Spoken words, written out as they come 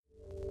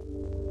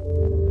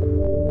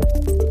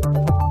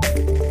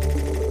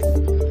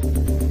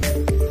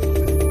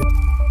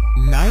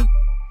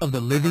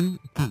of the living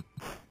geek.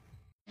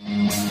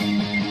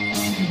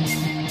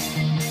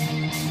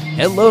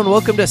 Hello and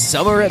welcome to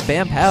Summer at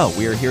Bam Pow.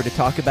 We are here to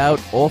talk about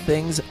all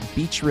things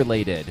beach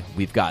related.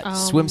 We've got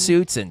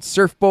swimsuits and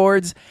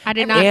surfboards. I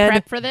did not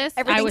prep for this.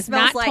 Everything I was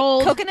smells not like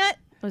told. coconut.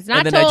 I was not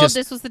And then I told just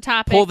this was the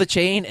topic. Pull the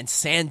chain and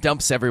sand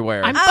dumps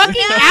everywhere. I'm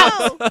fucking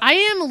out. I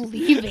am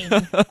leaving.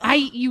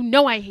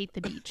 I hate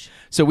the beach.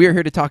 So we are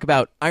here to talk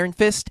about Iron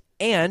Fist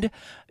and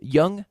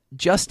Young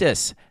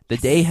Justice. The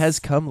day has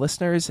come,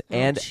 listeners,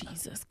 and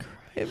Jesus Christ.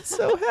 I'm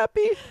so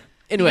happy.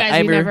 Anyway, you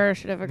guys, we never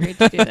should have agreed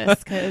to do this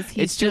because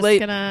he's It's too just late.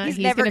 Gonna, He's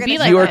he's never gonna gonna be do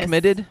like you are this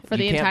committed. for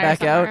the You can't entire back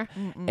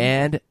summer. out,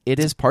 and it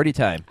is party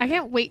time. I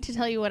can't wait to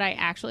tell you what I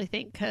actually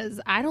think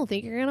because I don't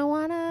think you're gonna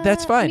wanna.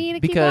 That's me fine to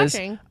keep because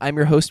watching. I'm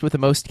your host with the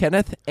most,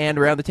 Kenneth, and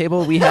around the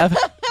table we have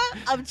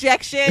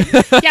Objection.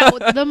 Yeah,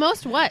 well, the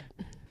most what?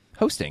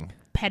 hosting.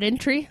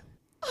 Pedantry.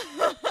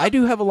 I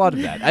do have a lot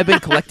of that. I've been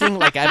collecting,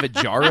 like I have a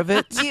jar of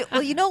it.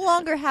 You no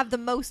longer have the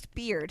most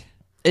beard.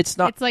 It's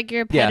not. It's like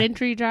your yeah.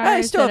 pedantry jar.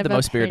 I still have instead the of a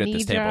most beard at penny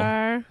this table.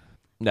 jar.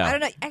 No. I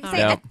don't know. I can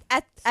say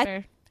No.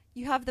 Fair.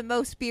 you have the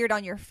most beard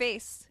on your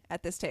face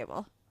at this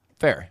table.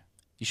 Fair.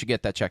 You should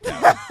get that checked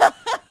out.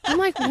 I'm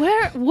like,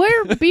 where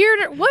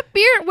beard? What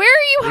beard? Where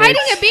are you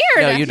hiding a beard?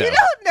 No, you know. You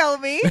don't know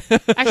me.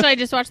 Actually, I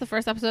just watched the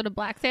first episode of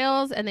Black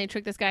Sails, and they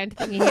tricked this guy into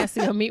thinking he has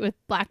to go meet with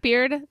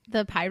Blackbeard,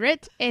 the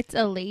pirate. It's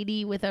a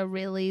lady with a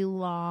really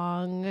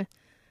long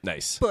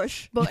Nice.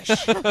 Bush. bush.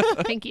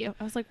 Thank you.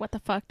 I was like, what the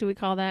fuck do we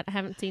call that? I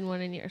haven't seen one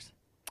in years.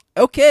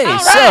 Okay, All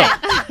so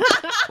right.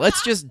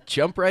 let's just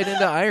jump right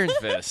into Iron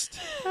Fist.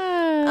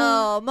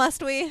 Oh,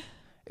 must we?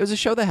 It was a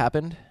show that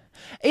happened.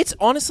 It's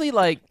honestly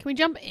like Can we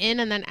jump in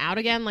and then out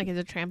again, like as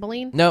a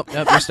trampoline? nope,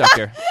 you're stuck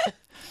here.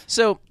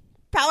 So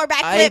Power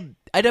backflip.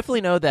 I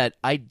definitely know that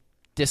I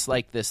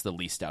dislike this the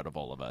least out of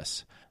all of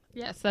us.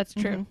 Yes, that's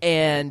true.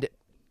 And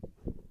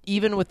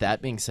even with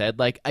that being said,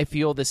 like I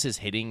feel this is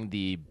hitting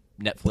the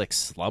Netflix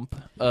slump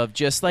of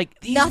just like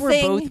these were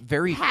Nothing both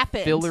very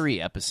happened.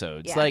 fillery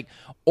episodes. Yeah. Like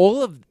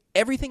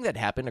everything that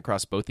happened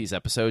across both these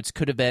episodes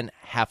could have been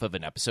half of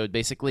an episode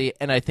basically,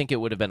 and I think it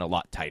would have been a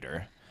lot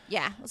tighter.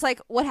 Yeah, it's like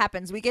what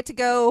happens? We get to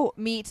go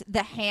meet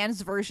the Hands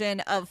version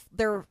of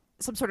their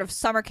some sort of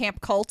summer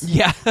camp cult.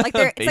 Yeah, like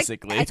they're it's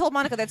basically. Like, I told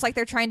Monica that it's like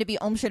they're trying to be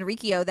Om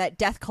Shinrikyo, that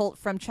death cult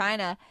from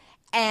China,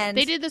 and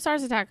They did the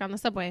SARS attack on the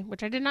subway,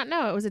 which I did not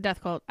know it was a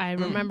death cult. I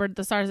remembered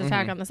the SARS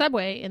attack on the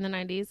subway in the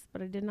 90s,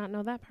 but I did not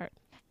know that part.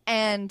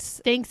 and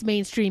Thanks,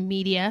 mainstream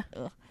media.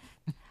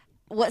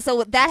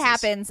 so that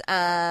happens.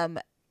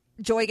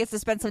 Joy gets to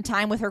spend some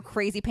time with her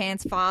crazy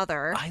pants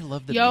father. I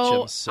love the Yo,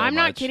 Beecham so I'm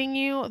much. not kidding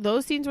you.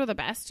 Those scenes were the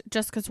best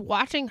just because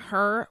watching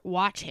her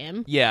watch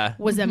him Yeah,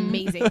 was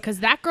amazing because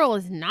that girl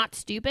is not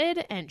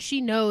stupid and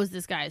she knows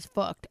this guy is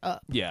fucked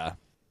up. yeah.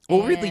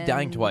 Well, Ridley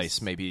dying And-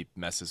 twice maybe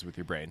messes with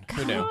your brain.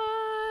 Who knew?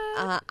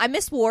 I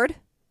miss Ward.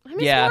 I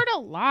miss Yeah. Ward a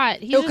lot.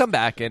 He'll come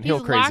back and he's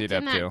he'll crazy locked it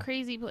in up that too.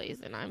 crazy place,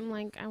 and I'm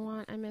like,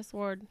 I miss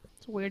Ward.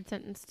 It's a weird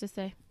sentence to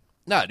say.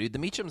 No, dude, the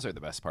Meachums are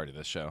the best part of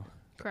this show.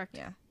 Correct.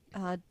 Yeah.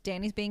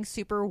 Danny's being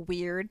super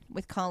weird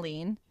with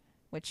Colleen,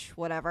 which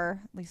whatever.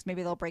 At least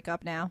maybe they'll break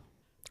up now.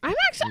 I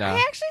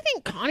actually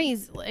think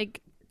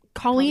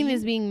Colleen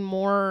is being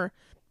more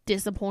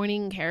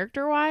disappointing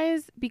character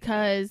wise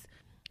because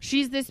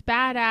she's this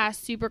badass,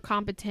 super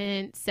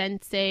competent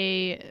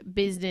sensei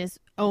business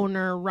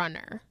owner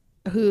runner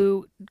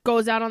who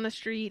goes out on the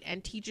street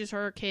and teaches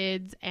her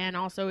kids and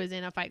also is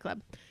in a fight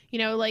club. You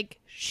know, like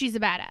she's a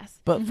badass.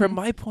 But from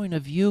my point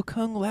of view,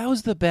 Kung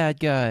Lao's the bad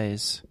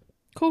guys.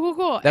 Cool.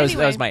 That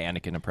Anyway. was my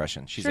Anakin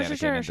impression. She's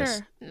Anakin in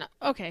this. No,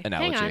 okay,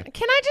 analogy. hang on.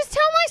 Can I just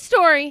tell my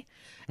story?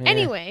 Yeah.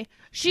 Anyway,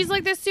 she's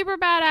like this super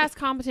badass,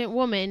 competent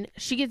woman.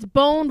 She gets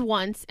boned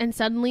once, and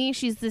suddenly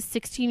she's this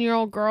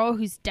 16-year-old girl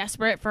who's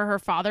desperate for her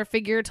father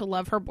figure to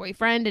love her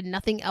boyfriend, and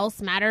nothing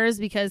else matters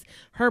because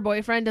her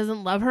boyfriend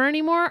doesn't love her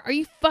anymore. Are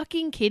you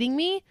fucking kidding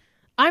me?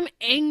 I'm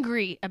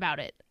angry about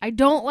it. I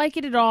don't like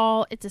it at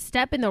all. It's a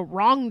step in the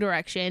wrong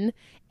direction,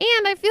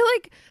 and I feel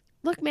like...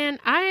 Look, man,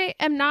 I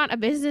am not a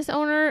business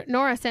owner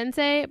nor a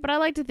sensei, but I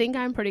like to think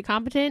I'm pretty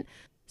competent.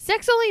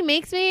 Sex only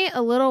makes me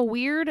a little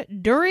weird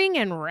during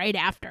and right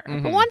after.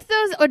 But once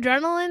those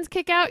adrenalines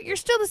kick out, you're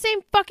still the same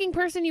fucking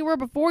person you were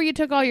before you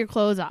took all your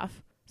clothes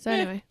off. So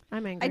anyway,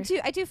 I'm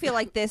angry. I do feel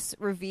like this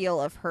reveal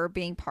of her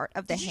being part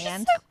of the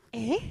hand,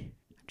 I'm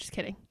just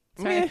kidding.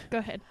 Sorry, go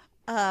ahead.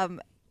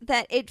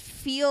 that it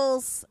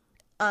feels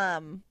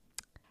I'm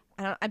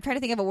trying to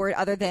think of a word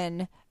other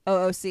than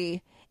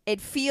OOC. It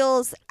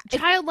feels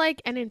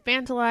Childlike and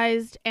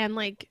infantilized, and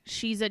like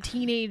she's a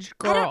teenage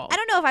girl. I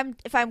don't know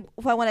if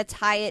I want to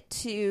tie it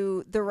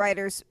to the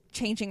writers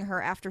changing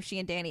her after she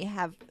and Danny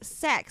have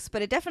sex,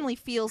 but it definitely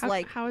feels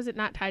like How is it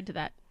not tied to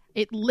that?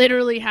 It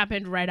literally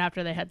happened right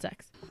after they had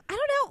sex. I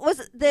don't know.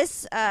 Was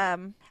this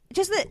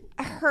just that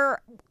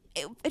her?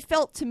 It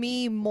felt to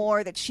me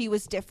more that she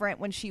was different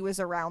when she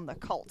was around the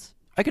cult.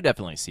 I could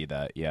definitely see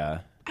that, yeah.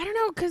 I don't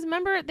know, because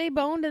remember, they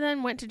boned and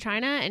then went to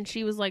China, and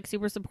she was, like,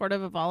 super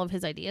supportive of all of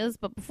his ideas.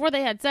 But before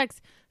they had sex,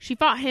 she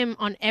fought him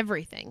on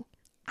everything.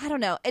 I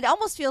don't know. It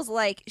almost feels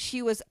like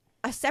she was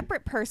a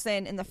separate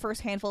person in the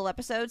first handful of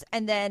episodes,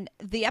 and then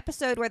the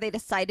episode where they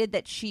decided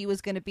that she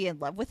was going to be in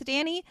love with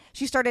Danny,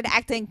 she started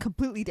acting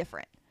completely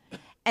different.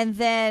 And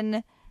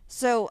then,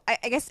 so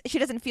I guess she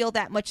doesn't feel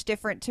that much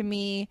different to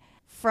me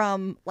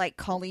from like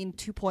Colleen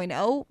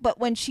 2.0, but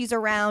when she's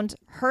around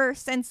her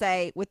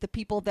sensei with the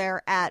people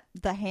there at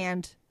the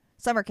Hand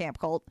summer camp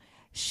cult,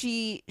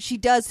 she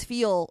does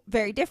feel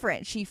very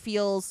different. She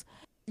feels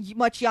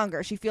much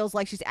younger. She feels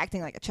like she's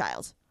acting like a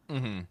child.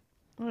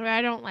 Mm-hmm.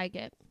 I don't like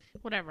it.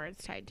 Whatever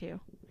it's tied to.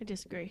 I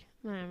disagree.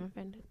 I'm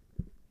offended.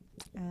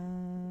 I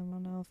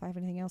don't know if I have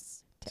anything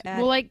else to add.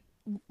 Well, like,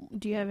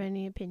 do you have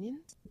any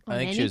opinions? I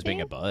think she was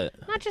being a butt.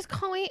 Not just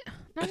Colleen.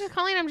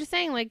 I'm just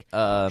saying, like,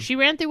 she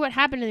ran through what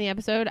happened in the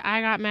episode.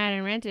 I got mad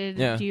and ranted.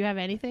 Yeah. Do you have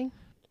anything?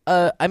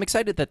 I'm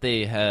excited that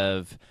they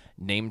have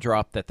name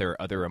dropped that there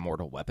are other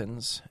immortal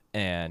weapons,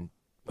 and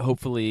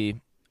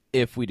hopefully,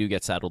 if we do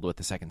get saddled with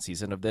the second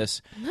season of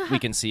this, we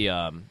can see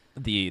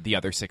the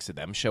other 6 of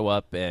them show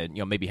up, and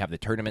maybe have the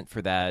tournament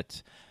for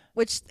that.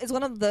 Which is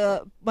one of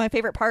my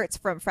favorite parts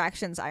from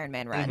Fraction's Iron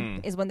Man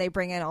run, is when they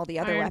bring in all the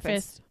other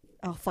weapons. Fist.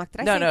 Oh fuck!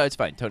 Did I say? No, it's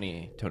fine.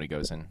 Tony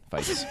goes and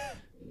fights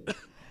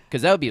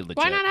because that would be legit.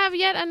 Why not have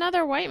yet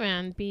another white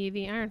man be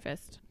the Iron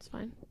Fist? It's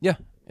fine. Yeah,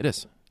 it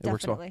is. It Definitely.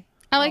 works well.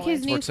 I like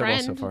his new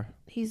friend. So well so far.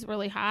 He's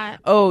really hot.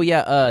 Oh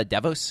yeah,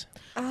 Davos.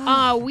 You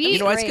know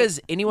what? It's because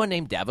anyone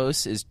named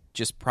Davos is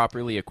just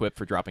properly equipped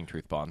for dropping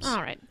truth bombs.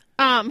 All right.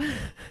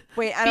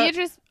 Wait, I don't.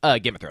 Beatrice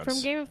Game of Thrones.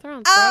 from Game of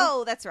Thrones.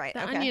 Oh, that's right.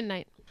 The okay. Onion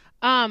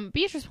Knight.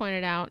 Beatrice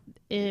pointed out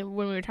when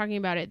we were talking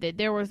about it that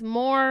there was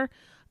more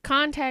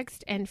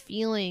context and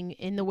feeling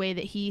in the way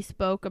that he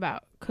spoke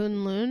about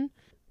Kunlun.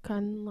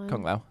 Kung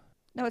Lao.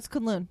 No, it's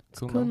Kunlun.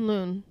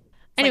 Kunlun.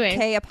 Anyway,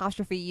 like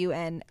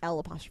K''UN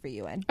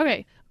L''UN.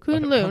 Okay,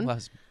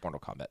 Kunlun. Mortal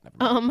Kombat.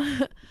 Never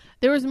mind.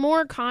 There was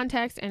more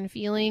context and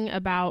feeling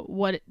about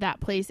what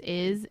that place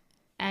is,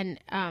 and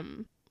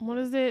what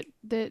is it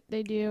that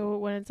they do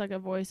when it's like a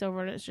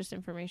voiceover and it's just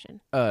information?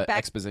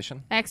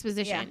 Exposition.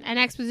 Exposition. Yeah. And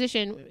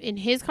exposition in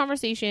his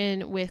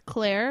conversation with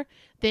Claire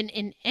than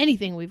in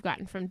anything we've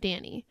gotten from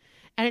Danny.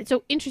 And it's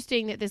so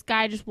interesting that this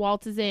guy just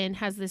waltzes in,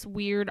 has this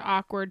weird,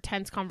 awkward,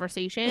 tense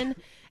conversation,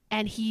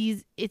 and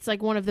it's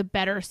like one of the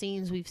better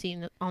scenes we've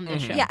seen on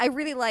this show. Yeah, I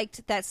really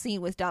liked that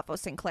scene with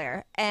Davos and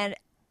Claire. And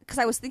because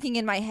I was thinking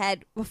in my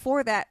head,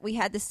 before that, we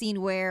had the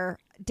scene where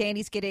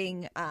Danny's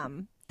getting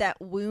that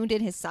wound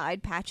in his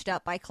side patched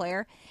up by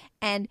Claire,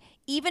 and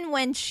even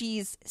when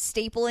she's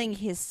stapling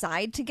his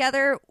side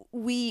together,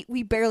 we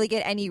barely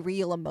get any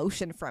real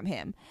emotion from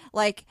him.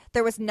 Like,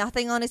 there was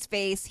nothing on his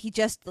face. He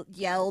just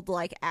yelled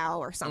like ow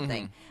or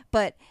something.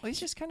 But he's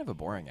just kind of a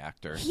boring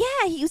actor.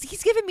 Yeah,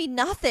 he's giving me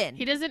nothing.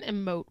 He doesn't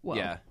emote well.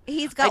 Yeah.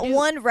 He's got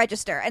one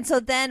register. And so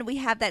then we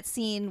have that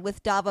scene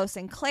with Davos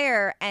and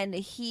Claire, and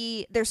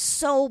there's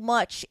so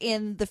much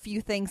in the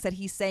few things that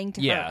he's saying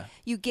to her.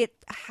 You get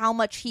how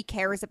much he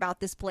cares about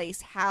this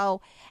place,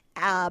 how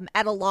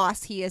at a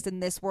loss he is in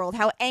this world,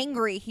 how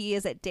angry he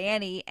is at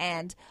Danny,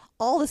 and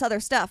all this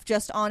other stuff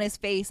just on his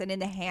face and in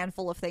the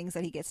handful of things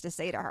that he gets to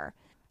say to her.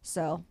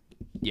 So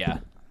yeah,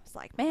 it's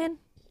like, man,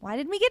 why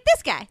didn't we get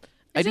this guy?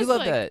 I do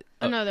love that.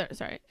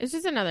 It's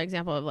just another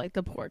example of like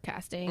the poor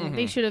casting.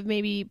 They should have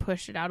maybe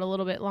pushed it out a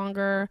little bit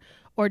longer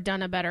or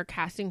done a better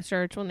casting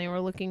search when they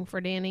were looking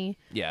for Danny.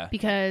 Yeah,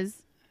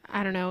 because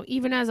I don't know,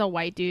 even as a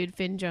white dude,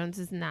 Finn Jones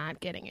is not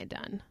getting it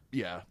done.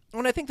 Yeah.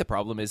 And I think the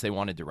problem is they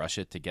wanted to rush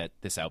it to get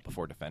this out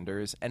before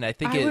Defenders. And I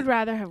think I would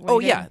rather have waited. Oh,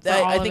 yeah.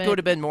 I think it would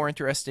have been more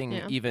interesting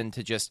even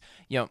to just,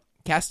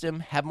 cast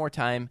him, have more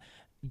time,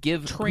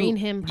 train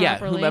him properly. Yeah,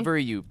 whomever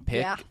you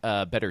pick,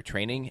 better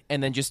training,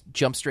 and then just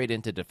jump straight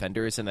into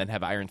Defenders and then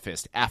have Iron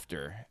Fist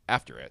after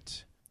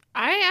it.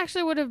 I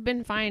actually would have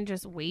been fine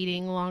just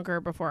waiting longer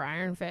before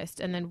Iron Fist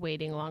and then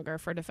waiting longer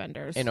for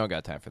Defenders. Ain't no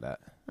got time for that.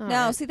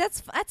 See,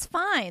 that's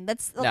fine.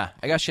 Nah,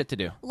 I got shit to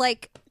do.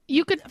 Like,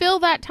 you could fill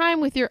that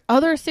time with your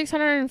other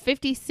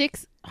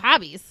 656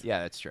 hobbies. Yeah,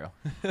 that's true.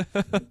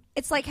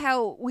 It's like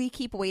how we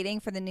keep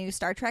waiting for the new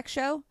Star Trek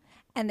show,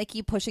 and they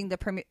keep pushing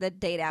the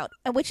date out.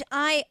 Which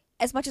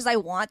as much as I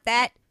want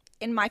that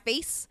in my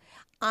face,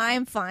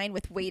 I'm fine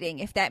with waiting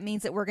if that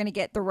means that we're going to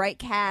get the right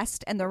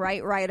cast and the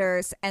right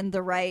writers and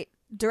the right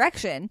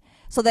direction,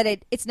 so that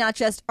it's not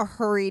just a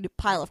hurried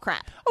pile of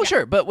crap. Oh,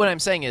 sure. But what I'm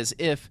saying is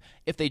if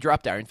they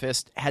dropped Iron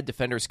Fist, had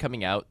Defenders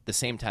coming out the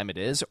same time it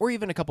is, or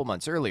even a couple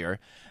months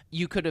earlier,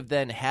 you could have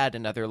then had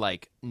another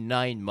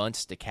 9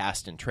 months to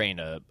cast and train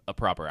a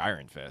proper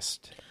Iron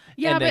Fist.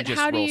 Yeah, and then but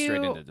just roll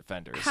straight into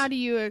Defenders. How do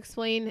you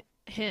explain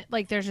him?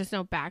 Like, there's just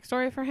no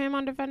backstory for him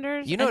on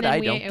Defenders? You know what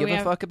I don't give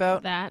a fuck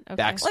about? That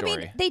backstory. Well, I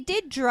mean, they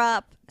did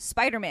drop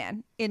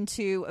Spider-Man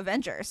into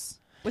Avengers.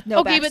 With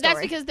no backstory. But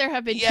that's because there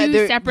have been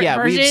two separate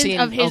versions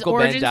of his Uncle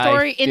origin Ben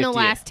story in the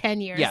last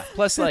 10 years. Yeah,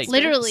 plus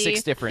literally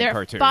 6 different there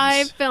cartoons. Are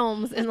 5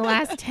 films in the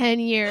last 10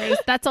 years.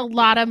 That's a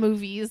lot of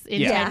movies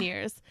in 10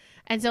 years.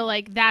 And so,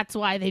 that's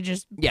why they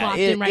just plopped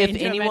him right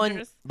into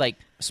Avengers.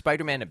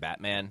 Spider-Man and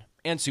Batman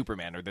and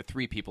Superman are the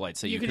 3 people I'd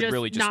say you could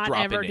really just not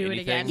drop ever into do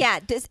anything. It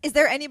again. Yeah, is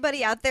there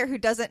anybody out there who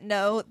doesn't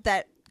know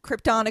that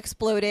Krypton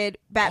exploded,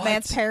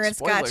 Batman's What? parents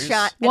got Spoilers.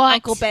 shot, and What?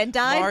 Uncle Ben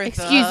died. Martha.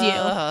 Excuse you.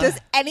 Does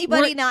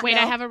anybody not Wait,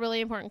 know? I have a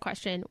really important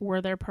question.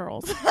 Were there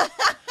pearls?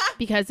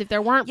 Because if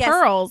there weren't Yes,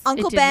 pearls,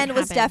 Uncle it didn't Ben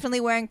was happen. definitely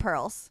wearing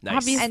pearls. Nice.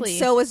 Obviously. And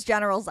so was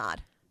General Zod.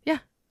 Yeah.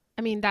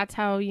 I mean, that's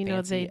how you know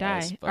Fancy they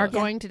as die. fuck. Are Yeah.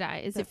 going to die.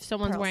 Is The if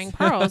someone's pearls. wearing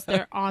pearls,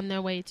 they're on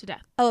their way to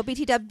death. Oh,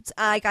 BT Dubs,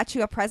 I got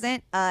you a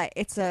present.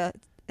 It's a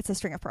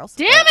string of pearls.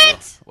 Damn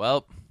it!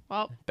 Well,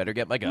 Well, better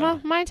get my gun.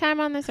 well, my time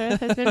on this earth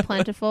has been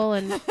plentiful,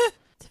 and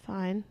it's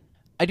fine.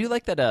 I do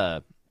like that.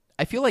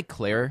 I feel like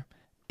Claire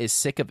is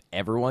sick of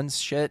everyone's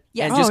shit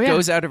Yes. and just Oh, yeah.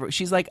 goes out of her.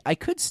 She's like, I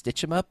could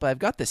stitch him up, but I've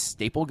got this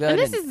staple gun. And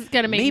this is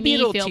gonna make maybe me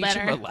it'll feel teach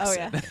better. him a Oh,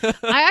 lesson.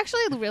 I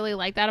actually really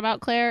like that about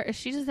Claire. Is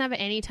she doesn't have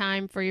any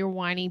time for your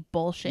whiny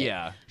bullshit.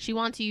 Yeah. She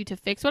wants you to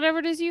fix whatever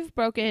it is you've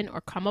broken,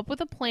 or come up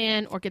with a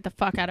plan, or get the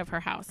fuck out of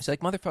her house. She's like,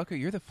 motherfucker,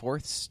 you're the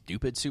fourth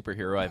stupid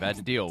superhero I've had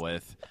to deal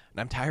with,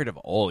 and I'm tired of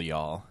all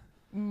y'all.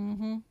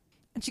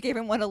 And she gave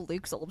him one of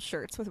Luke's old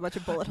shirts with a bunch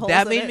of bullet holes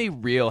That in made it. me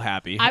real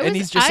happy. I And was-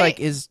 he's just I- like,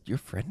 is your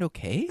friend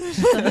okay?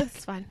 So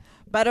that's fine.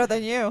 Better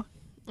than you.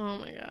 Oh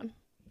my god.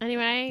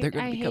 Anyway, They're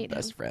going I to become hate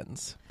best him.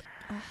 friends.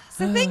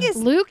 So the thing is,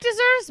 Luke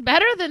deserves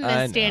better than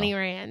I this know. Danny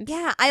Rand.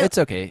 yeah, It's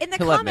okay. In the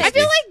He'll have comics, I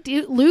feel Misty.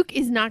 like Luke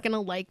is not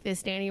gonna like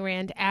this Danny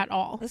Rand at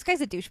all. this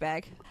guy's a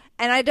douchebag,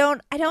 and I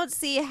don't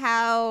see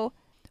how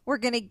we're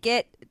gonna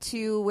get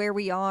to where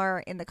we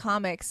are in the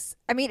comics.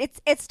 I mean,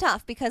 it's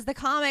tough because the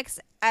comics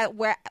at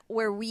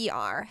where we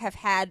are have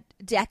had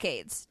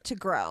decades to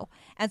grow,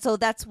 and so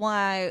that's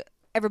why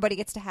everybody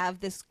gets to have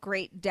this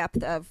great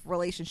depth of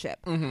relationship.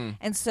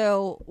 And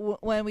so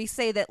when we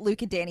say that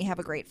Luke and Danny have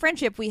a great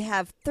friendship, we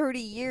have 30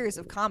 years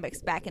of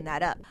comics backing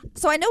that up.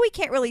 So I know we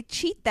can't really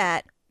cheat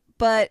that,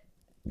 but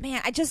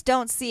man, I just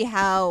don't see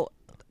how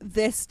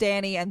this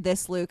Danny and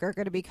this Luke are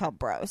going to become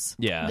bros.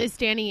 Yeah. This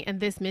Danny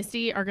and this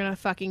Misty are gonna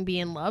fucking be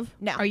in love.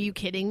 No. Are you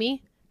kidding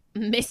me?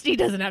 Misty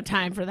doesn't have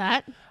time for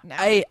that. No.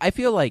 I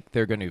feel like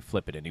they're going to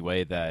flip it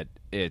anyway, that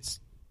it's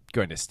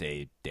going to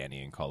stay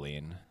Danny and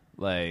Colleen.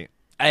 Like,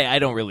 I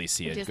don't really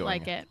see it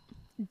Dislike going. it.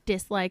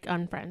 Dislike,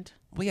 unfriend.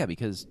 Well, yeah,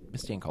 because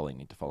Misty and Colleen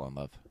need to fall in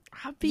love.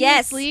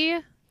 Obviously.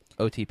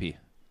 OTP.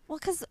 Well,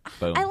 because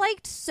Boom. I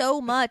liked so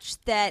much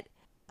that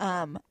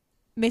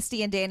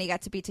Misty and Danny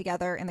got to be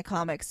together in the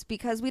comics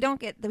because we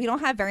don't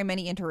have very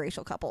many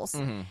interracial couples,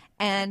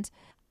 and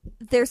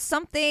there's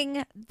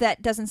something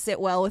that doesn't sit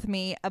well with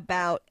me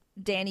about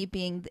Danny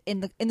being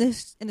in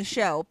the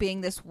show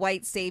being this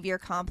white savior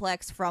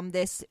complex from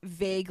this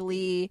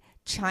vaguely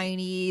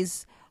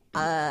Chinese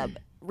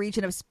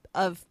region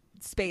of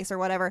space or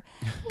whatever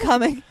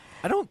coming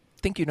I don't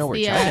think you know where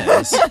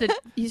Yeah. China is.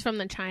 He's from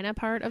the China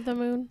part of the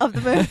moon. of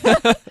the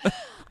moon.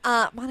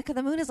 Monica,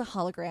 the moon is a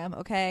hologram,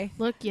 okay?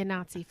 Look, you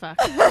Nazi fuck.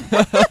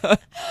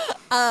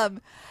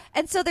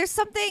 And so there's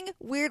something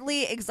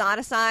weirdly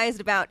exoticized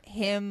about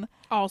him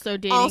Also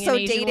dating an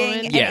Asian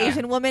woman. an Yeah,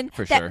 Asian woman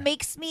for that sure.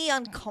 makes me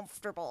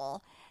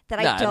uncomfortable. That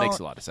Nah, I it don't makes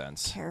a lot of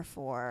sense. care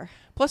for.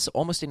 Plus,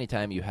 almost any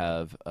time you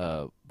have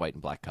a white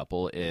and black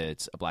couple,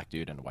 it's a black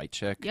dude and a white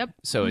chick. Yep.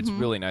 So it's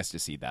really nice to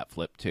see that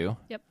flip too.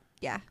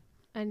 Yeah.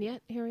 And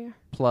yet, here we are.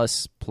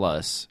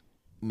 Plus,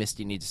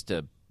 Misty needs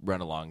to run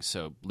along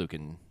so Luke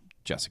and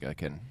Jessica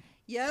can.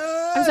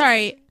 Yeah. I'm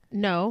sorry.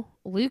 No,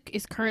 Luke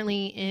is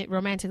currently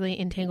romantically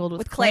entangled with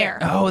With Claire.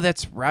 Oh,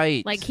 that's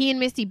right. Like, he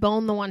and Misty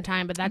boned the one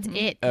time, but that's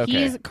it. Okay.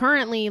 He's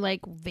currently, like,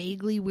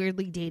 vaguely,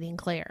 weirdly dating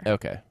Claire.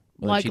 Okay.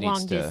 Well, then Like, she needs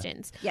long to-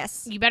 distance.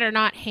 Yes. You better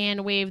not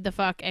hand wave the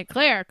fuck at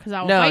Claire, because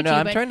I will No, fight no, you.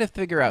 I'm but trying to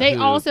figure out. they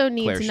who also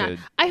need Claire to not. should-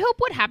 I hope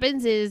what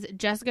happens is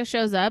Jessica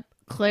shows up,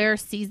 Claire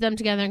sees them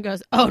together and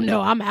goes, "Oh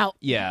no, I'm out."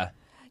 Yeah.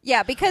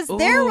 Yeah, because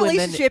their Ooh, and then-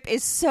 relationship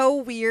is so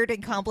weird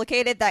and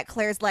complicated that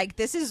Claire's like,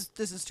 this is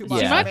too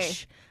much Yeah. for Too me.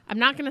 much. I'm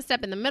not going to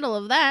step in the middle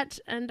of that,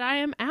 and I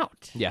am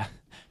out. Yeah.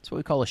 That's what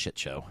we call a shit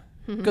show.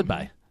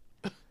 Goodbye.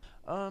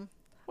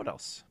 What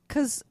else?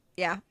 Cause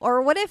yeah.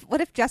 Or what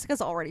if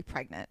Jessica's already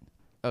pregnant?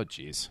 Oh,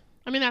 jeez.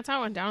 I mean, that's how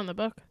it went down in the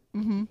book.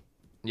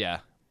 Yeah.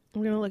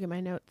 I'm going to look at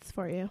my notes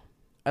for you.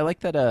 I like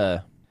that,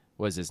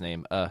 what was his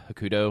name?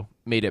 Hakuto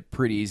made it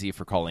pretty easy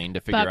for Colleen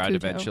to figure out Bakuto.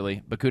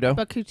 eventually. Bakuto?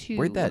 Bakutu.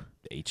 Where'd that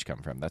H come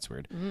from? That's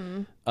weird.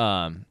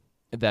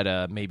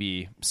 That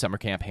maybe summer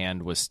camp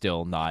hand was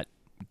still not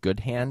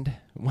good hand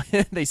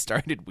when they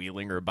started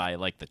wheeling her by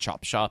like the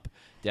chop shop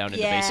down in the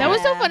Yeah. basement. That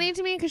was so Yeah. funny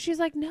to me because she's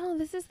like, "No,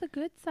 this is the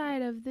good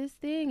side of this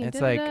thing." and It's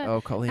da-da-da." like,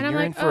 oh, Colleen, and I'm you're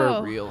like, in for "Oh,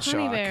 a real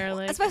honey shock. bear,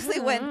 like, Especially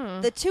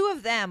when the two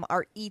of them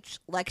are each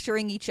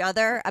lecturing each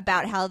other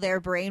about how they're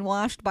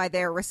brainwashed by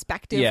their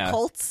respective Yeah.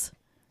 cults.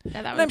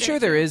 Yeah, that And was I'm sure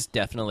great. there is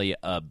definitely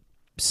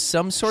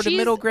some sort of She's-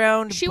 middle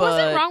ground. She but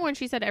wasn't wrong when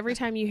she said every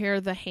time you hear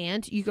the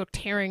hand, you go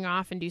tearing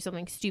off and do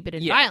something stupid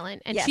and Yeah.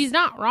 violent. And Yes. she's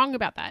not wrong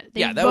about that.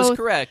 Yeah, that was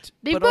correct.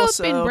 They've but both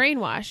also, been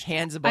brainwashed.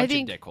 hands a I bunch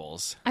think- of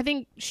dickholes. I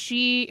think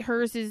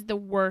hers is the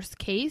worst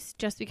case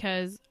just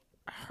because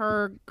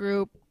her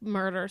group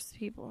murders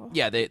people.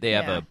 Yeah, they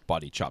have Yeah. a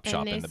body chop And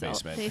shop they in the sell,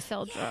 basement. They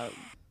sell drugs.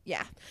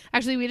 Yeah.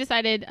 Actually, we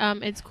decided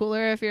it's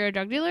cooler if you're a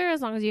drug dealer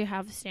as long as you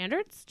have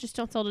standards. Just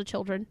don't sell to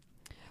children.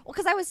 Well,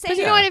 because I was saying, Because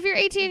you know what? If you're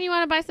 18 and you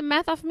want to buy some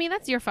meth off of me,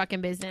 that's your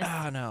fucking business.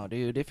 Oh, no,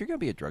 dude. If you're going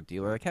to be a drug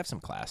dealer, like, have some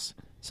class.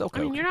 Sell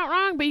coke. I mean, you're not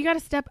wrong, but you got to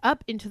step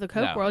up into the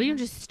coke No. world. You don't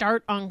just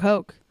start on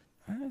coke.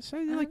 So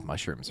you like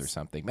mushrooms or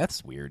something.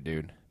 Meth's weird,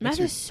 dude. Meth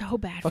is so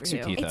bad for fucks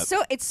your you. teeth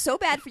up. it's so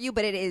bad for you,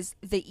 but it is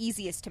the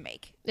easiest to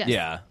make. Yes.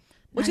 Yeah.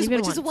 Which Not is even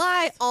which is once.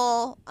 why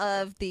all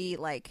of the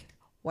like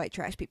white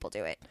trash people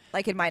do it,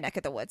 like in my neck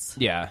of the woods.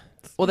 Yeah.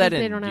 Well, that Because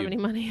they and don't have you- any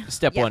money.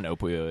 Step Yeah. 1,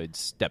 opioids.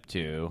 Step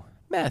 2,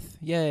 meth.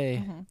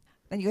 Yay.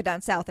 Then you go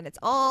down south, and it's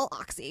all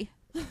oxy.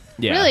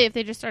 Yeah. Really, if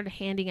they just started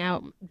handing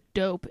out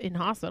dope in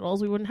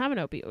hospitals, we wouldn't have an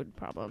opioid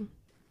problem.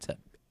 It's an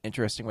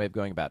interesting way of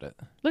going about it.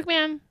 Look,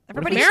 man,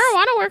 Everybody-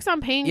 marijuana works on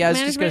pain Yeah, I was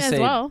just management going to as say,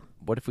 well.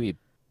 what if we...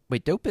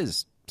 Wait, dope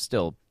is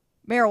still...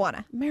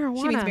 Marijuana.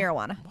 Marijuana. She means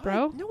marijuana.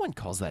 Bro. No one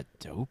calls that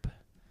dope.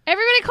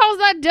 Everybody calls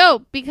that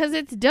dope because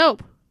it's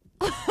dope.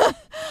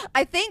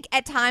 I think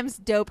at times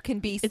dope can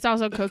be It's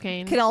also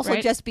cocaine. can also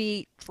right? just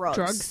be drugs.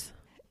 drugs.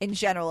 In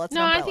general, it's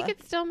No, an I umbrella. think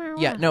it's still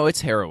marijuana. Yeah, no,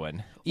 it's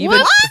heroin. Even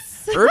What?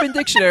 Urban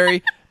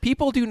Dictionary,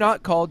 people do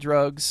not call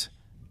drugs...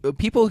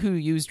 People who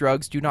use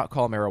drugs do not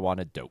call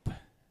marijuana dope.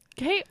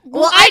 Okay.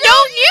 Well, Well, I I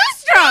don't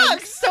use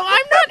drugs, so I'm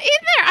not in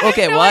there. I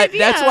Okay, have no what? idea.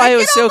 That's why I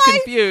was Get so all my-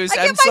 confused.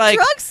 I I get was my like...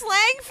 drug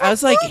slang from I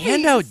was like, movies.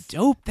 hand out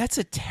dope? That's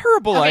a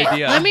terrible Okay,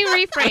 idea. let me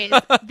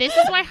rephrase. This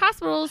is why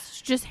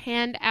hospitals just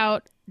hand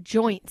out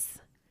joints.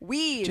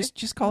 weed.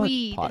 Just call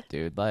Weed. it pot,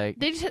 dude. Like,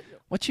 They just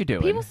what you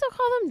doing? people still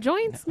call them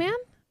joints, man.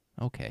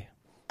 Okay.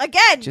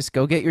 Again. Just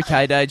go get your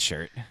tie-dyed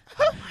shirt.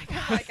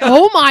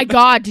 Oh my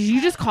god! Did you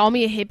just call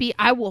me a hippie?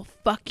 I will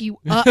fuck you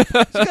up. She's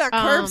gonna curb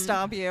um,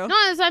 stomp you. No,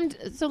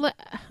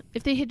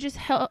 if they had just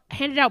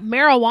handed out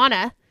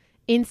marijuana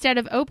instead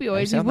of opioids,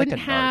 we sound like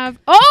wouldn't a narc. have.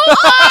 Oh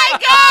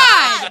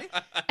my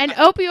god! An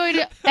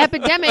opioid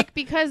epidemic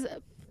because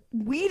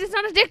weed is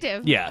not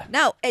addictive. Yeah.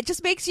 No, it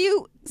just makes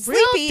you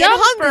Real sleepy and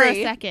dumb for a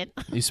hungry. second.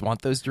 You just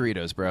want those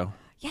Doritos, bro.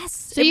 Yes.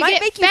 So it you might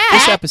get make you fat.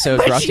 This fat. episode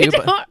But brought to you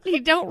by... you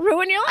don't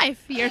ruin your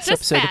life. You're This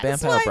just episode of fat. Bam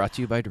Pal why- brought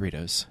to you by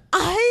Doritos.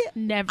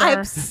 Never.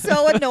 I'm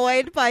so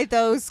annoyed by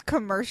those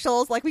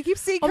commercials. Like we keep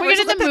seeing Oh my god,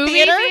 commercials in the at movie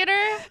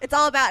theater? It's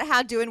all about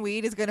how doing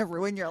weed is going to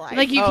ruin your life.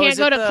 Like you Oh, can't is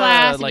go it to the,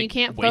 class and like, you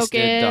can't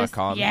wasted.com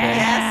focus. thing?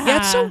 Yeah. Yeah,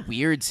 it's so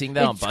weird seeing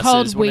that on It's buses.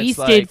 called when it's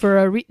wasted like, for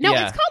a reason. No,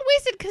 Yeah. it's called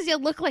wasted because you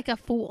look like a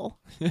fool.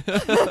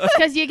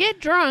 Because you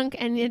get drunk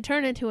and you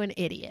turn into an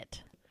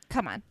idiot.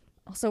 Come on.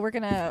 So we're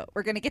gonna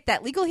get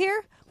that legal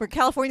here, where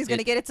California's going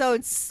to get its own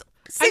I'm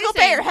single just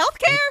saying- payer health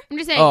care. I'm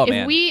just saying, Oh, if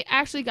man. we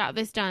actually got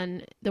this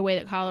done the way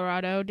that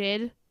Colorado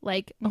did,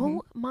 like,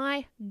 oh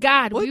my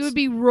God, we What's- would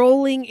be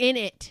rolling in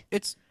it.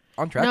 It's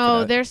on track for No,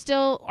 that. they're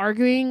still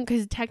arguing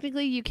because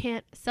technically you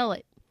can't sell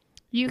it.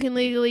 You can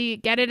legally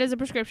get it as a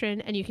prescription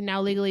and you can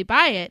now legally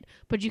buy it,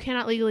 but you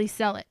cannot legally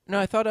sell it. No,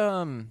 I thought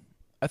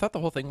the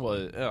whole thing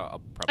was... I'll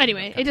probably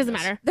Anyway, not it cover doesn't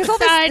this. matter.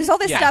 There's all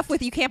this Yeah. stuff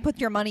with you can't put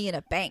your money in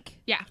a bank.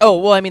 Yeah. Oh,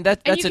 well, I mean, And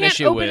that's you an can't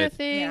issue open a with...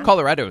 thing. Yeah.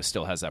 Colorado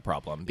still has that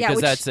problem Yeah, because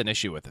which- that's an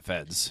issue with the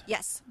feds.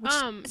 Yes. Which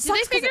Did they sucks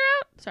 'cause figure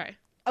out? Sorry.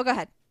 Oh, go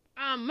ahead.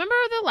 Remember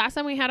the last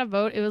time we had a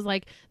vote? It was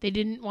like they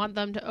didn't want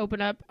them to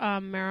open up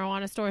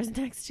marijuana stores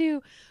next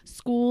to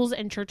schools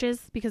and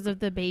churches because of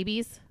the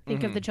babies.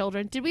 Think of the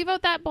children. Did we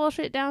vote that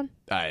bullshit down?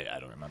 I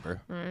don't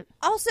remember. All right.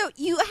 Also,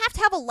 you have to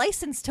have a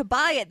license to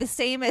buy it, the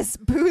same as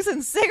booze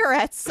and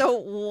cigarettes. So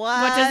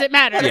what does it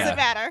matter? What does Yeah. it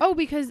matter? Oh,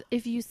 because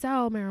if you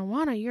sell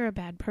marijuana, you're a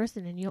bad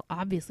person, and you'll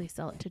obviously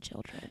sell it to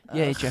children.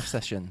 Yay, Jeff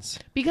Sessions.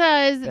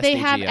 Because Best they AG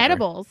have ever.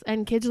 edibles,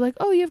 and kids are like,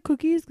 "Oh, you have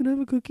cookies? Can I have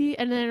a cookie?"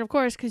 And then, of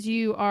course, because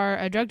you are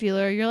a drug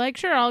dealer, you're like,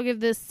 "Sure, I'll give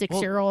this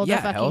 6-year-old yeah,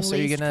 a fucking how else are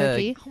you laced gonna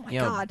cookie." Oh my you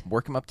know, God.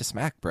 work him up to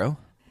smack, bro?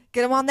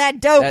 Get them on that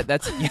dope.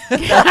 That's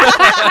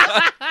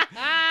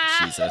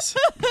Jesus.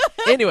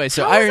 Anyway,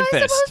 so How Iron was I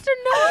Fist. supposed to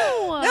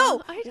know?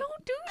 No. I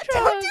don't do drugs.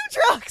 Don't do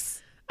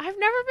drugs. I've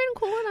never been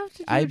cool enough to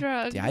do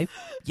drugs. How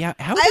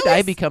I did I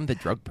was- become the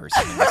drug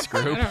person in this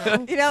group? I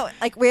don't know. You know,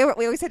 like we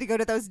always had to go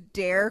to those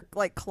dare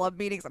like club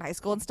meetings in high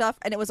school and stuff,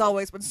 and it was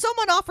always when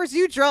someone offers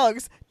you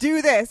drugs,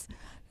 do this.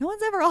 No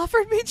one's ever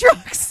offered me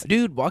drugs.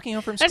 Dude, walking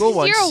home from That's school because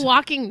once. you're a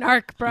walking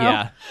narc, bro.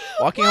 Yeah,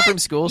 walking home from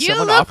school, You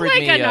someone look offered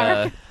like me a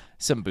narc.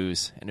 some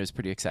booze, and it was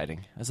pretty exciting.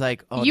 I was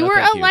like, "Oh, You no, were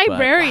thank a you, but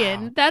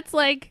librarian. wow. That's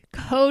like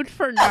code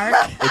for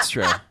narc. It's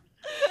true.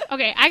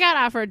 Okay, I got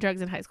offered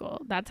drugs in high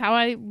school. That's how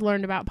I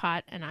learned about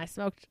pot, and I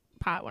smoked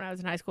pot when I was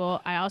in high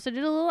school. I also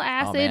did a little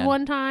acid man.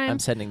 one time. I'm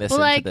sending this But,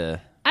 into like, the.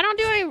 I don't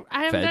do any.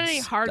 I haven't done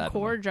any Feds, I don't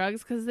hardcore know.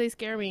 drugs because they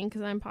scare me.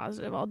 Because I'm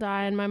positive I'll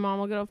die, and my mom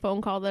will get a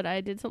phone call that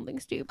I did something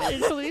stupid,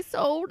 and she'll be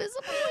so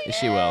disappointed.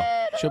 She will.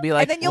 She'll be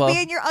like, and then you'll well,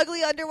 be in your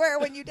ugly underwear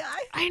when you die.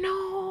 I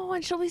know,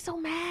 and she'll be so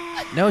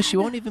mad. no, she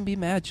won't even be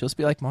mad. She'll just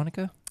be like,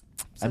 Monica,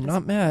 I'm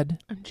not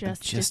mad. I'm I'm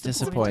just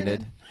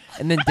disappointed.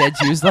 And then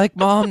Deju's like,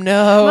 Mom,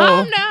 no.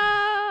 Mom, no.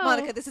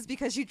 Monica, this is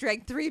because you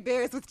drank 3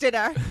 beers with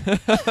dinner.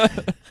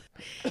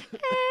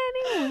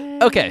 Anyway.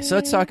 Okay, so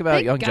let's talk about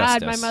Thank Young God,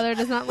 Justice. my mother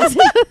does not listen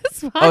to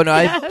this podcast. Oh no,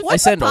 I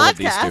What's send a all of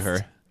these to podcast?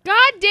 her.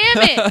 God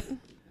damn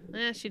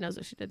it. She knows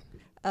what she did.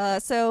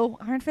 So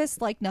Iron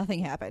Fist, like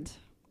nothing happened.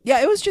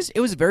 Yeah, it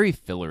was very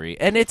fillery,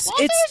 and it's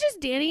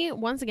just Danny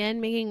once again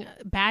making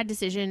bad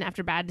decision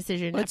after bad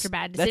decision after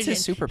bad decision.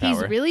 That's his superpower.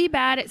 He's really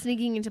bad at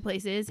sneaking into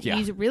places. Yeah.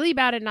 He's really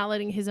bad at not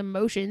letting his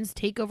emotions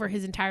take over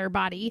his entire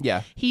body.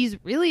 Yeah.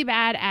 He's really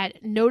bad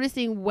at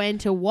noticing when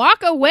to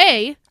walk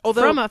away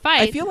from a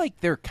fight. I feel like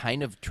they're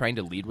kind of trying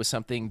to lead with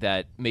something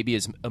that maybe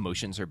his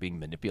emotions are being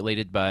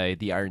manipulated by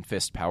the Iron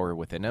Fist power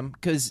within him,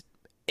 because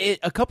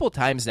a couple of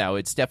times now,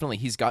 it's definitely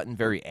he's gotten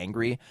very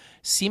angry,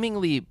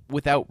 seemingly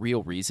without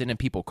real reason, and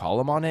people call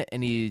him on it,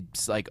 and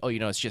he's like, "Oh,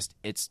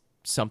 it's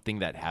something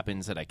that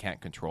happens that I can't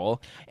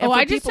control." And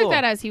I just took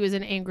that as he was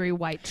an angry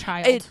white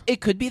child.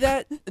 It could be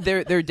that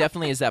there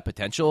definitely is that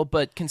potential,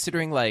 but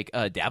considering like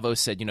Davos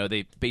said,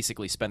 they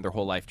basically spend their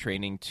whole life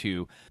training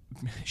to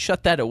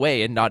shut that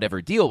away and not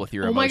ever deal with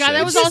your emotions. Oh my god,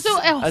 that was also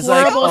a I was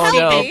horrible like,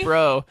 oh scene. no,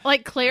 bro.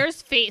 Like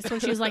Claire's face when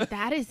she was like,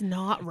 "That is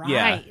not right."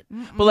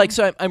 Yeah. But like,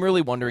 so I'm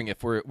really wondering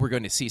if we're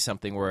going to see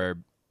something where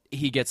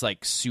he gets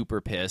like super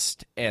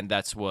pissed, and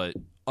that's what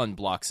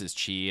unblocks his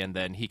chi, and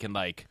then he can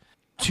like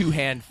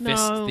two-hand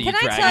fist the Can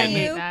dragon. I tell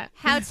you that.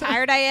 how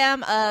tired I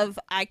am of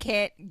I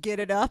can't get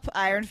it up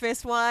Iron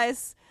Fist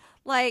wise?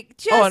 Like,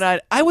 just... Oh,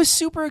 and I was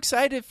super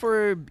excited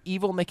for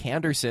evil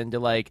McAnderson to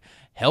like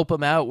help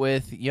him out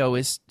with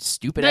his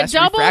stupid ass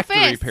refractory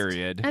fist.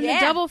 period. And the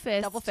double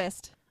fist. Double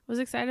fist. I was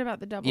excited about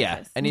the double Yeah,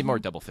 fist. I need more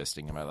double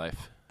fisting in my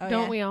life. Oh,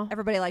 Don't we all?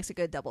 Everybody likes a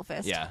good double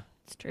fist. Yeah.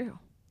 It's true.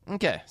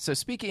 Okay, so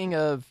speaking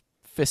of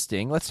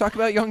fisting, let's talk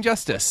about Young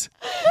Justice.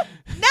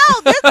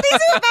 No, these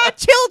are about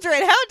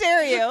children. How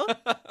dare you?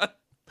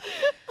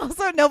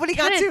 Also, nobody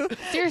got to.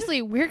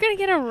 Seriously, we're gonna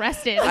get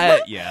arrested.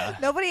 Yeah.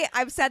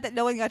 I'm sad that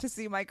no one got to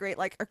see my great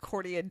like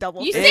accordion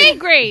double. You fist. say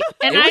great,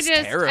 and it I was feel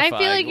like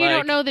terrifying, you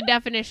don't know the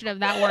definition of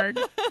that word.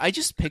 I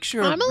just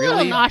picture I'm a really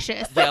little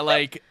nauseous. that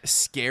like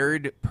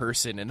scared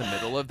person in the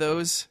middle of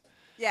those.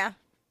 Yeah.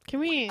 Can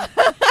we?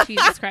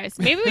 Jesus Christ!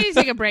 Maybe we need to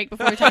take a break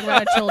before we talk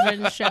about a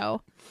children's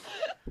show.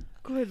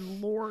 Good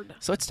Lord.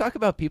 So let's talk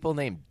about people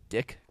named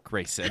Dick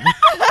Grayson.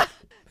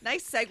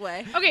 Nice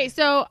segue. Okay,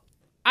 so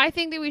I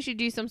think that we should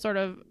do some sort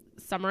of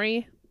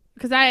summary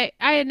because I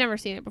had never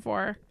seen it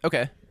before.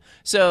 Okay.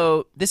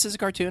 So this is a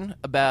cartoon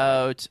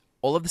about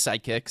all of the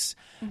sidekicks.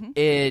 Mm-hmm.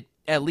 It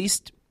at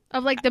least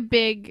Of like the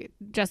big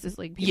Justice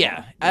League people.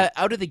 yeah,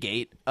 out of the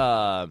gate,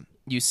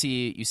 you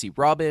see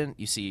Robin,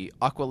 you see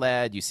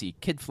Aqualad, you see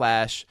Kid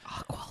Flash,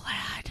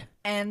 Aqualad.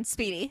 And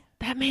Speedy.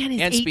 That man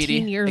is and 18 Speedy.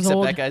 years Except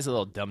old. that guy's a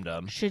little dum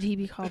dum. Should he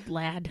be called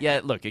Lad?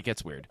 Yeah, look, it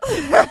gets weird.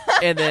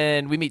 And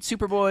then we meet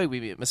Superboy, we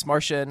meet Miss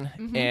Martian,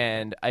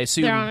 and I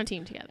assume They're on a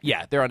team together.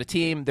 yeah, they're on a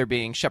team. They're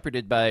being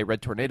shepherded by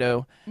Red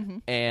Tornado,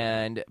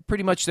 and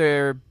pretty much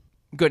they're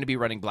going to be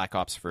running Black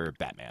Ops for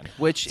Batman,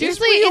 which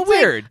Seriously, is real it's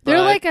weird. Like, they're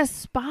but- like a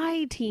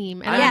spy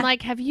team, and Yeah. I'm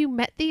like, have you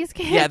met these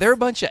kids? yeah, they're a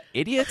bunch of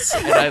idiots,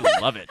 and I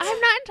love it. I'm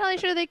not entirely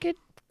sure they could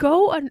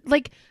go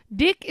like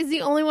Dick is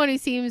the only one who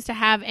seems to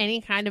have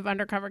any kind of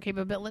undercover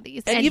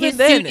capabilities, And and even his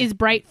then, suit is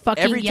bright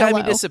fucking Every yellow.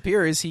 time he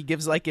disappears, he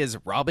gives like his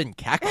Robin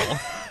cackle.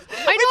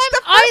 I know.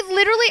 I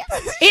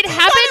literally. It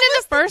happened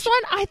in the first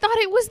one. I thought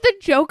it was the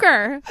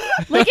Joker.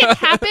 Like it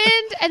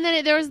happened, and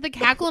then there was the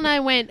cackle, and I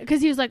went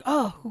because he was like,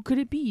 "Oh, who could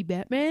it be,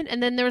 Batman?"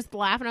 And then there was the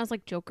laugh, and I was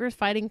like, "Joker's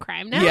fighting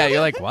crime now." Yeah,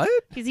 you're like, what?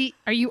 Is he?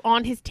 Are you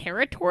on his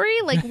territory?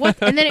 Like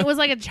what? And then it was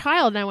like a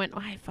child, and I went,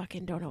 I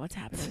fucking don't know what's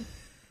happening.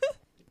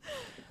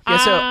 Yeah,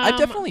 so I've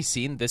definitely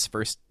seen this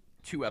first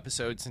 2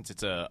 episodes since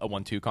it's a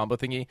 1-2 combo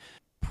thingy.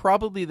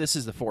 Probably this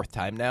is the 4th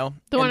time now.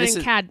 The And one this in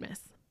is- Cadmus.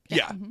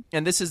 Yeah,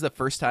 and this is the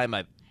first time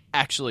I've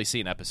actually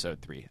seen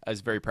episode 3. I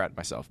was very proud of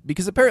myself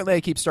because apparently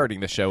I keep starting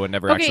the show and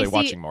never actually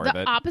watching more of it.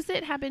 The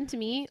opposite happened to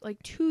me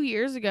like 2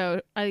 years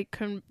ago.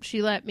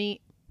 She let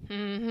me.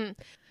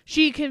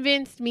 She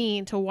convinced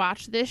me to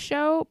watch this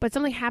show, but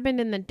something happened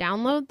in the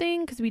download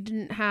thing because we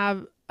didn't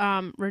have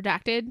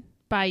redacted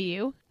by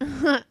you.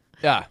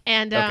 Yeah,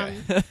 And okay.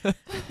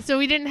 so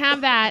we didn't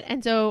have that,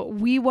 and so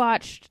we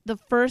watched the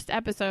first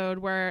episode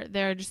where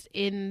they're just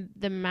in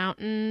the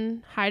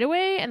mountain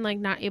hideaway and like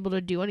not able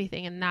to do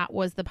anything, and that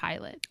was the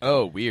pilot.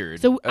 Oh,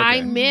 weird. So Okay. I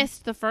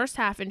missed the first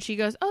half, and she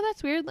goes, "Oh,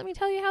 that's weird. Let me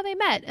tell you how they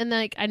met." And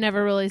like I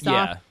never really saw.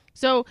 Yeah.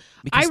 So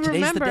Because I today's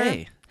remember. the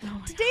day. Oh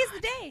my Today's God.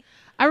 the day.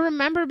 I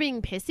remember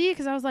being pissy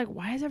because I was like,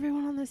 why is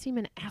everyone on this team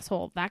an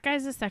asshole? That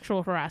guy's a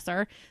sexual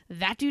harasser.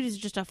 That dude is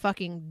just a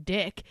fucking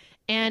dick.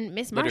 And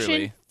Miss Martian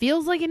Literally.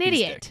 feels like an He's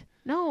idiot. dick.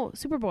 No,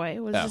 Superboy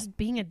was Oh. just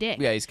being a dick.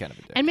 Yeah, he's kind of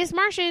a dick. And Miss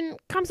Martian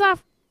comes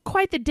off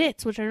quite the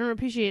ditz, which I don't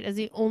appreciate as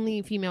the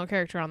only female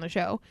character on the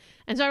show.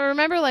 And so I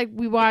remember like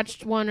we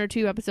watched 1 or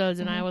 2 episodes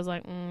and I was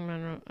like, I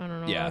don't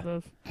know Yeah.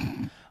 about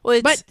this. Well,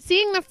 it's, But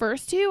seeing the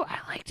first 2, I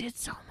liked it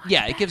so much.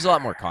 yeah, it gives a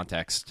lot more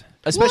context,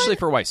 especially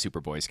for why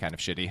Superboy's kind of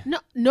shitty.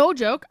 No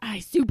joke. I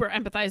super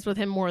empathized with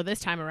him more this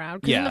time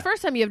around. Because in Yeah. the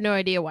first time, you have no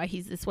idea why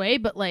he's this way,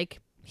 but like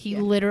he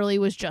literally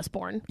was just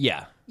born.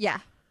 Yeah. Yeah.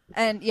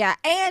 And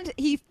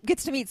he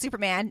gets to meet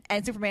Superman,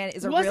 and Superman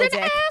is a Was real an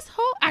dick.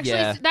 asshole. Actually,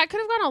 Yeah. that could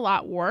have gone a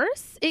lot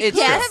worse. It It's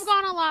could true. have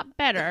gone a lot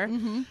better.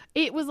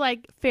 It was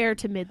like fair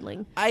to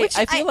middling. I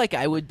feel like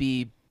I would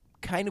be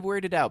kind of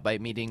weirded out by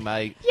meeting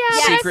my Yeah, but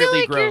I secretly feel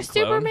like grown you're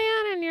clone.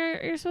 Superman and you're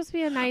you're supposed to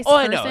be a nice Oh,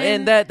 I person. know,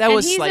 and that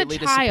was he's a slightly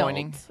child.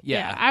 disappointing.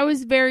 Yeah. I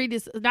was very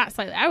not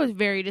slightly. I was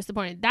very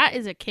disappointed. That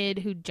is a kid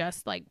who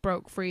just like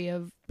broke free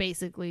of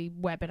basically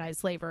weaponized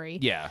slavery.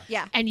 Yeah.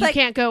 Yeah. And you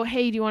can't go,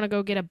 hey, do you want to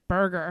go get a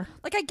burger?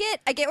 Like I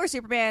get where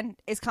Superman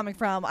is coming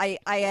from.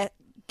 I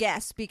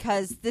guess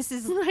because this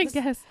is I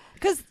guess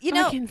because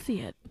I can see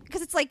it.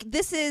 because it's like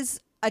this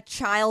is a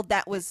child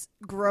that was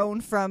grown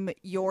from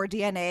your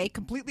DNA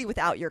completely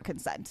without your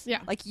consent. Yeah.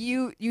 Like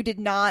you did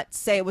not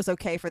say it was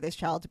okay for this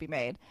child to be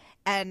made.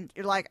 And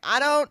you're like, I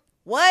don't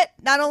what?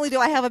 Not only do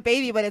I have a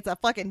baby, but it's a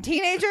fucking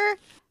teenager.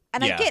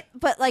 And Yeah. I get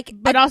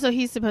But also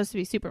he's supposed to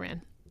be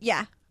Superman.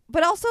 yeah.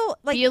 But also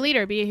like Be a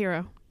leader, be a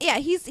hero. yeah,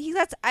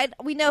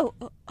 we know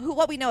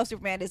what we know of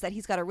Superman is that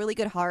he's got a really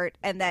good heart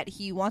and that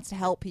he wants to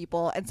help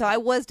people. And so I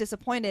was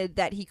disappointed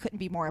that he couldn't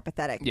be more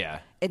empathetic Yeah.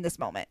 in this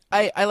moment.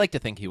 I like to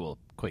think he will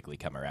quickly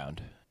come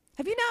around.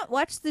 Have you not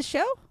watched the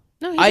show?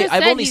 No, he I've just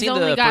said only he's seen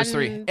only the gotten first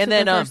three. to And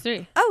then, the first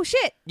three. Oh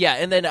shit. Yeah,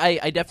 and then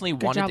I definitely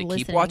wanted job to keep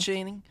listening.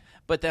 watching,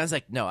 but then I was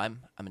like, no, I'm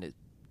going to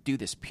do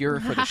this pure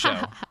for the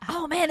show.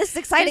 Oh man, this is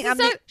exciting.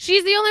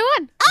 She's the only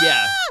one.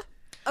 Yeah.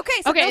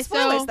 Okay, so Okay, no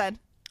spoilers so- then.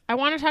 I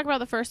want to talk about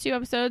the first 2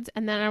 episodes,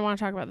 and then I want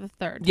to talk about the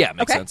third. Yeah,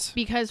 makes Okay. sense.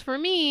 Because for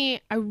me,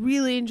 I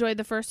really enjoyed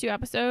the first 2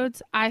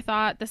 episodes. I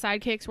thought the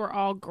sidekicks were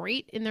all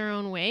great in their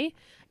own way.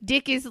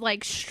 Dick is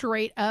like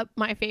straight up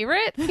my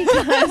favorite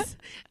because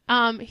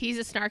he's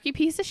a snarky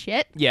piece of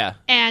shit. Yeah.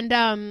 And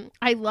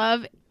I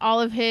love all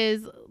of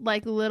his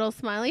like little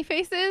smiley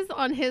faces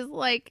on his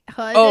like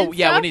HUD. Oh, and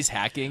yeah, stuff. when he's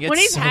hacking. It's When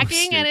he's so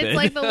hacking and it's stupid.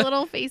 like the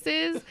little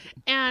faces.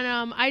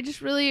 And I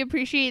just really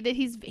appreciate that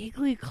he's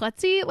vaguely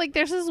klutzy. Like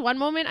there's this one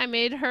moment I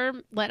made her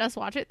let us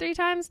watch it 3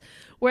 times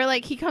where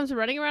like he comes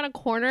running around a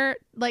corner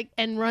like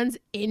and runs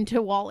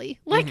into Wally.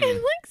 Like and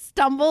like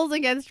stumbles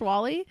against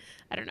Wally.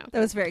 I don't know. That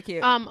was very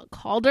cute.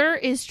 Calder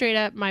is straight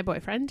up my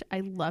boyfriend.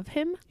 I love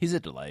him. He's a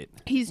delight.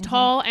 He's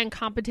tall and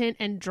competent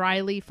and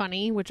dryly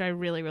funny, which I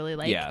really, really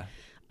like. Yeah.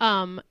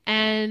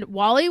 And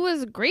Wally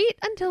was great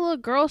until a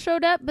girl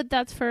showed up, but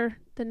that's for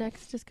the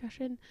next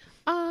discussion.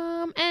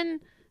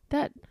 And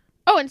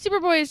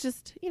Superboy is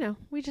just,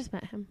 we just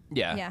met him.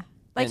 Yeah. Yeah.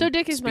 Like, so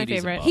Dick is my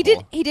Speedy's a favorite.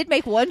 bubble. He did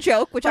make one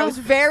joke, which I was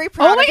very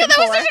proud Oh of my him god, that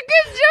was for. such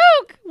a good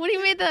joke! When he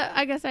made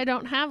I guess I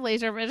don't have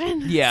laser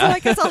vision. Yeah. So I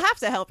guess I'll have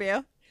to help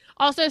you.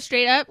 Also,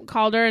 straight up,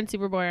 Calder and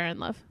Superboy are in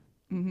love.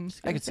 Mm-hmm.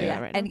 I could see say that.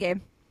 that right now.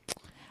 Endgame.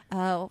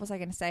 What was I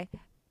going to say?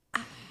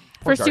 Poor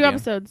First 2 Guardian.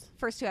 episodes.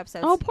 First 2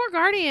 episodes. Oh, poor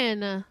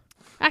Guardian.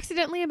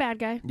 Accidentally a bad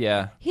guy.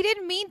 Yeah. He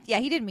didn't mean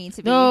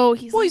to be. No,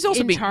 he's Well, he's like,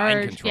 also in being mind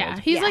charge. controlled. Yeah,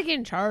 he's Yeah. like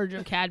in charge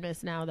of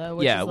Cadmus now, though.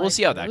 Which Yeah, is we'll like,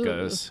 see how that ooh.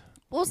 goes.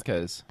 Well,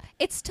 Because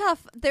it's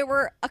tough. There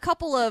were a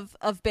couple of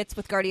bits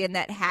with Guardian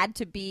that had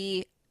to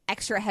be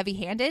extra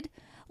heavy-handed.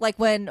 Like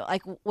when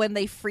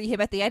they free him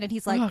at the end and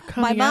he's like, Oh, my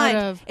coming mind,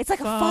 out of it's like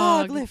a fog."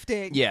 fog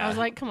lifting. yeah. I was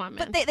like, come on,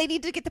 man. But they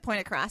need to get the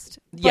point across.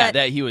 yeah, But-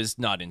 that he was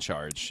not in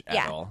charge at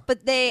yeah. all. But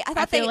I I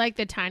thought feel they like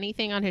the tiny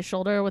thing on his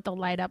shoulder with the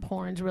light up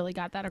horns really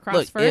got that across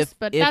Look, first. if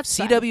But if that's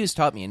fine. CW's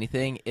taught me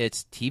anything,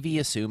 it's TV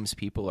assumes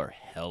people are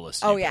hella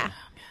stupid. Oh yeah.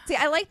 See,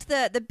 I liked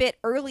the bit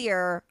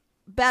earlier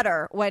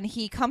better when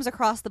he comes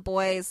across the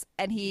boys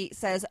and he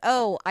says,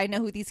 "Oh, I know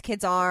who these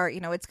kids are. It's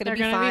going to They're be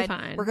gonna be fine.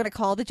 fine. We're going to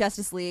call the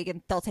Justice League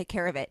and they'll take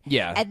care of it."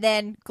 Yeah. And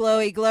then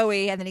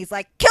glowy, and then he's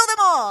like, "Kill them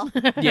all."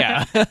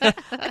 Yeah.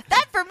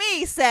 That for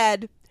me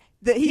said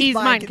that he's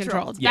mind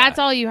controlled. Yeah. That's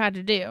all you had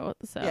to do.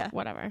 So Yeah.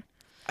 whatever.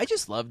 I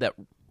just love that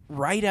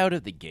right out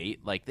of the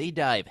gate, like they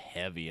dive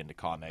heavy into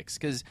comics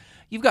because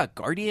you've got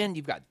Guardian,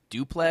 you've got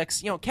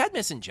Duplex,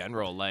 Cadmus in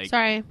general. Like,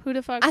 Sorry, who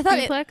the fuck? I thought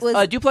Duplex? it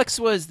was Duplex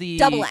was the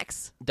Double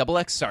X. Double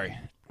X, sorry.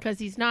 Because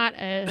he's not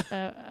a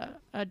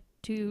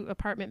 2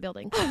 apartment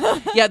building.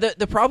 Yeah,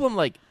 the problem,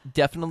 like,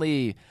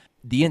 definitely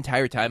the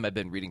entire time I've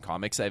been reading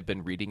comics, I've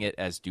been reading it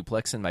as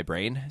Duplex in my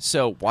brain.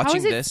 So How watching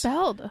is it this,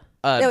 spelled?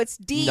 No, it's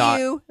not-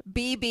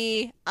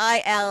 DUBBILEX.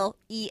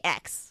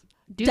 Dublex.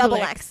 Double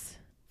X.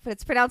 But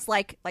it's pronounced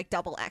like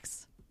double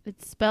X.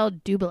 It's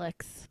spelled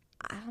Dublex.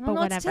 I don't But know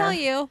what to whatever. tell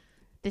you.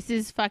 This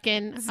is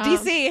fucking It's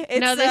DC. It's,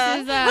 no, this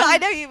is I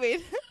know you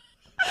mean.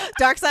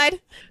 Dark Side.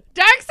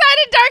 Dark Side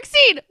and Dark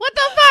Seed. What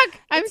the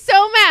fuck? I'm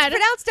so mad.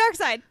 Pronounced Dark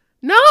Side.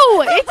 No,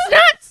 it's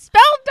not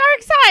spelled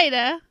Dark Side.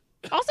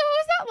 Also, what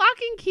was that Lock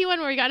and Key one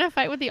where we got in a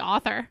fight with the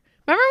author?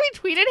 Remember we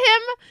tweeted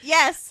him?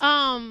 Yes.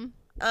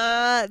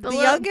 The The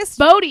youngest.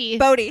 Bodie.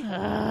 Bodie.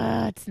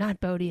 It's not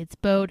Bodie. It's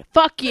Bode.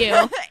 Fuck you.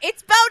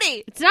 It's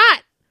Bodie. It's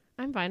not.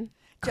 I'm fine.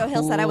 Joe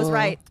Hill said I was Cool.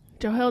 right.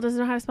 Joe Hill doesn't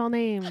know how to spell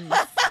names.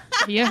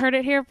 You heard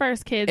it here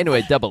first, kids.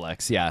 Anyway, Double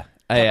X, yeah.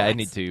 I X.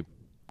 need to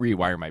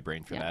rewire my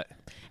brain for Yeah. that.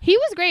 He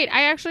was great.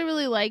 I actually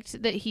really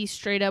liked that he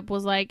straight up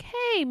was like,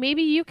 hey,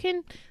 maybe you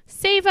can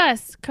save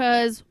us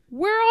because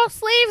we're all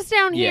slaves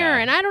down here Yeah.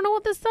 and I don't know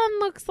what the sun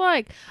looks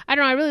like. I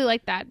don't know. I really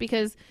liked that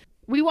because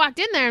we walked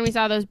in there and we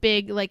saw those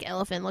big like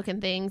elephant looking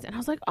things and I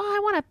was like, oh, I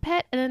want a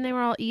pet. And then they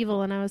were all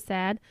evil and I was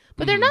sad.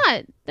 But they're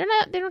not.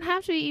 They don't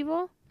have to be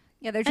evil.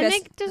 Yeah, they're And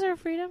just they deserve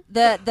freedom.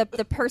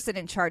 the person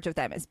in charge of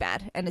them is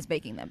bad and is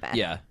making them bad.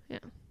 Yeah.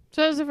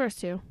 So that was the first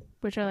 2,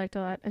 which I liked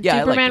a lot. And Yeah, I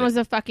liked Superman it. was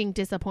a fucking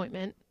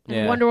disappointment. And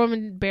Yeah. Wonder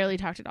Woman barely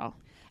talked at all.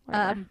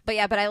 Whatever.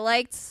 But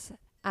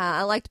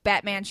I liked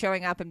Batman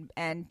showing up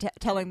and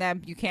telling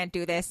them you can't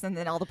do this, and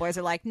then all the boys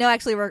are like, no,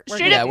 actually we're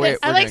Straight Yeah, up, we're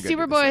I gonna like go do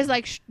Superboy this is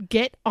like,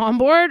 get on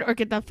board or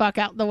get the fuck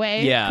out the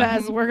way. Yeah.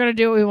 Because we're going to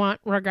do what we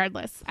want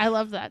regardless. I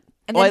love that.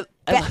 and then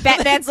I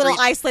Batman's little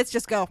eye slits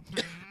just go.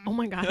 Oh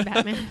my God,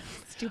 Batman.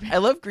 Stupid. I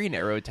love Green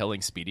Arrow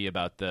telling Speedy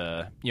about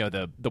the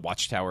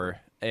Watchtower.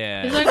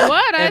 And He's like,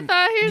 what? I and-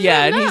 thought he was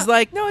yeah, and no. he's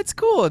like, no, it's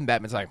cool. And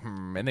Batman's like,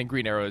 and then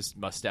Green Arrow's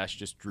mustache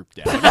just drooped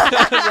down.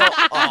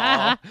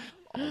 Aw,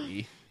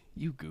 Ollie,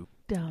 you goop.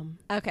 dumb.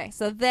 Okay,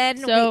 so then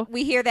So-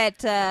 we hear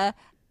that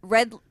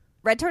Red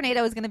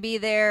Tornado is going to be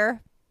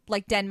there,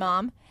 like Den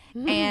Mom,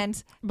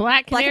 and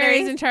Black Black Canary's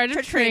Canary's in charge of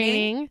for training.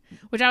 training,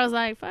 which I was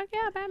like, fuck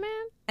yeah, Batman.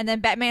 then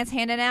Batman's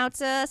handing out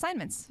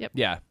assignments. Yep.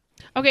 Yeah,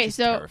 Okay, just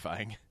so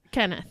terrifying.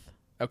 Kenneth,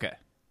 Okay,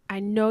 I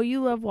know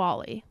you love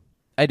Wally.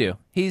 I do.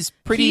 He's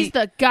pretty. He's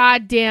the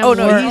goddamn oh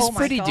no, worst. he's Oh my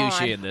pretty God.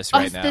 douchey in this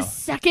right The now.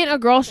 second a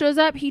girl shows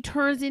up, he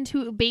turns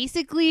into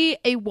basically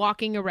a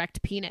walking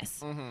erect penis.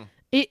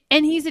 Mm-hmm.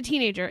 And he's a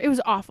teenager. It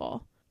was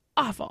awful.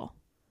 Awful.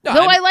 No,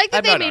 Though I'm- I like that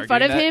I'm they not made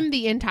fun of arguing that. him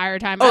the entire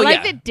time. Oh, I like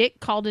yeah. that Dick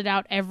called it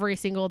out every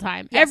single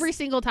time. Yes. Every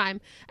single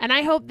time. And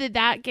I hope that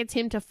that gets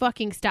him to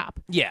fucking stop.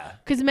 Yeah,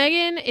 Because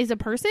Megan is a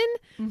person.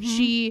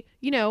 She,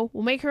 will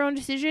make her own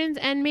decisions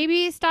and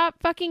maybe stop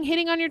fucking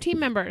hitting on your team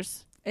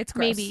members. It's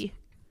gross. Maybe.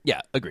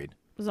 yeah, agreed.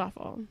 It was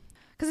awful.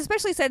 Because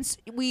especially since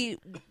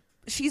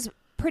she's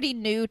pretty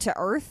new to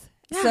Earth,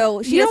 Yeah.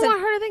 so she you don't doesn't.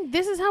 want her to think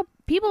this is how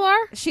people are.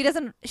 She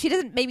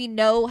doesn't maybe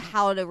know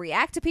how to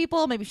react to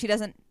people. Maybe she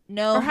doesn't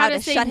know Or how to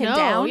say shut him no.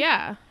 down.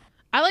 Yeah.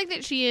 I like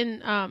that she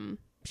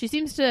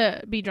seems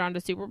to be drawn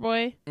to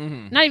Superboy.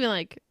 Mm-hmm. Not even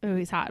like, oh,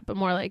 he's hot, but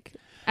more like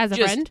as a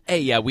Just friend. hey,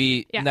 yeah,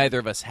 we Yeah. neither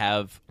of us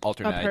have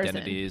alternate A person.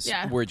 identities.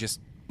 Yeah.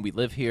 We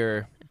live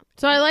here.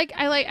 So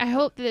I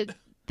hope that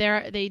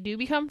they do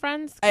become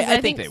friends. 'Cause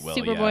I think they will,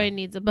 Superboy yeah.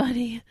 needs a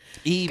buddy.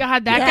 He,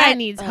 God, that Yeah. guy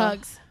needs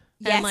hugs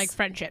Yes. and like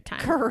friendship time.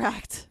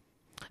 Correct.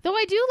 Though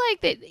I do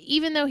like that,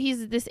 even though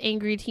he's this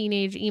angry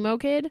teenage emo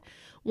kid,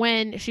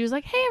 when she was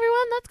like, "Hey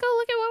everyone, let's go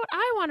look at what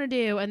I want to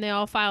do," and they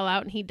all file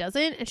out and he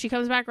doesn't, and she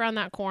comes back around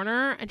that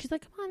corner and she's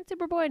like, "Come on,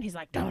 Superboy," and he's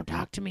like, "Don't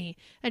talk to me,"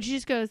 and she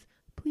just goes,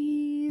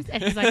 "Please,"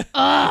 and he's like,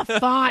 "Oh, fine,"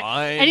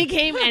 Fine. and he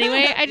came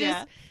anyway.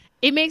 Yeah.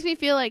 It makes me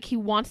feel like he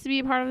wants to be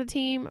a part of the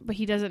team, but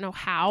he doesn't know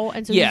how,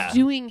 and so Yeah. he's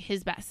doing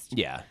his best.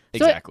 Yeah, So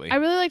exactly. I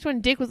really liked when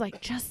Dick was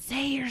like, "Just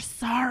say you're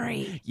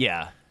sorry."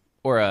 Yeah.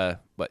 Or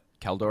what?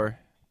 Calder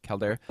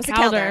Was it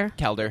Calder?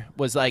 Calder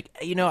was like,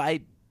 I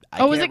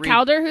Oh, was can't it read-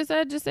 Calder who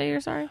said, "Just say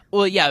you're sorry"?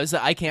 Well, yeah, it was.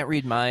 I can't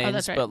read minds,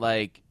 that's right. but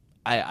like,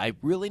 I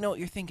really know what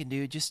you're thinking,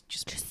 dude. Just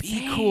be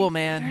say cool,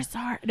 man. You're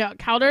sorry. No,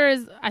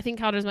 I think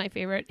Calder's my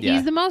favorite. Yeah.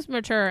 He's the most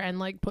mature and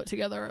like put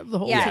together of the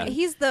whole Yeah, team.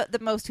 he's the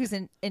most who's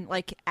in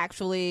like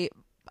actually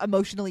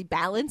emotionally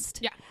balanced.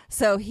 Yeah.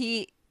 So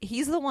he's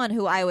the one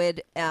who I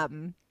would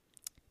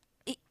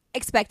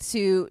expect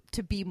to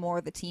be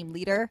more the team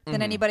leader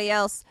than anybody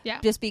else. Yeah.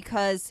 Just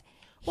because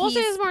Well, also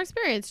he he's has more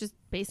experience just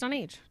based on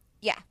age.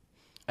 yeah.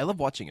 I love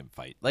watching him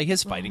fight. Like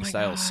his fighting my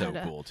style is so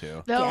God. cool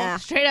too. Though, Yeah.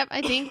 straight up,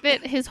 I think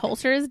that his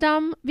holster is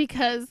dumb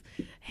because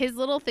his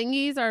little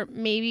thingies are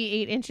maybe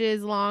 8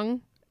 inches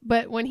long,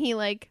 but when he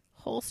like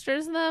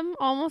holsters them,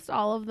 almost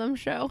all of them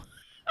show.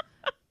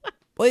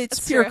 Well, it's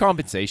That's pure true.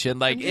 compensation.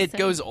 Like just it saying.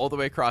 goes all the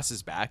way across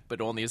his back, but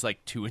only is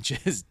like 2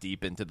 inches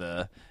deep into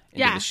the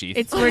sheath.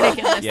 It's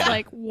ridiculous. Yeah.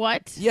 Like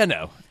what? Yeah,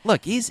 no.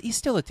 Look, he's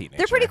still a teenager.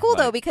 They're pretty cool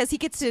though Like, because he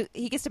gets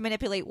to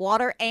manipulate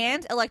water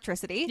and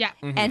electricity. Yeah.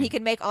 And he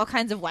can make all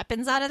kinds of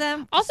weapons out of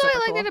them. Also, Super I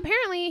like cool. that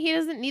apparently he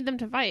doesn't need them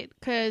to fight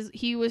because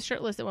he was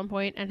shirtless at one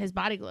point and his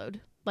body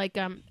glowed like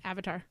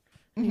Avatar.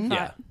 He fought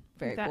Yeah.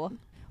 Very like that. cool.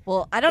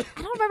 Well, I don't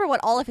remember what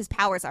all of his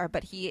powers are,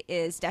 but he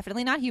is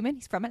definitely not human.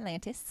 He's from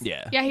Atlantis.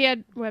 Yeah. Yeah, he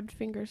had webbed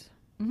fingers.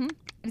 And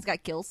he's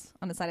got gills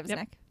on the side of his Yep.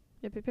 neck.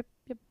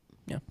 Yep.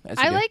 Yeah. as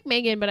you I do. like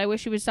Megan, but I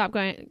wish she would stop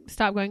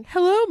going,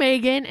 "Hello,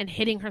 Megan," and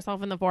hitting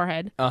herself in the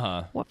forehead.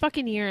 Uh-huh. What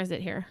fucking year is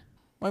it here?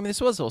 Well, I mean,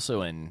 this was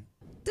also in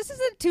This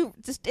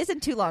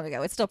isn't too long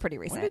ago. It's still pretty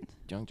when recent.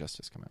 did Young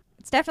Justice come out?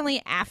 It's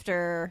definitely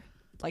after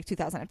like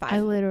 2005.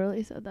 I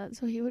literally said that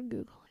so he would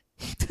Google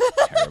it.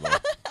 Terrible.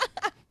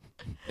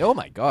 Oh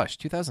my gosh,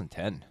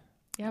 2010,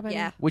 Yeah, but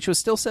yeah. which was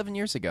still 7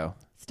 years ago.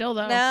 still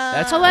though. No.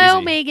 That's Hello,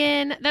 crazy.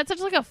 Megan. That's such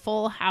like a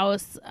Full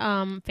House,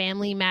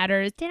 Family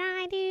Matters. Did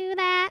I do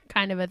that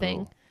kind of a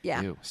thing? Oh,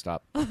 Yeah. ew,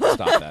 stop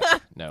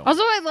that. No.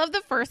 Also, I love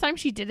the first time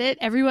she did it.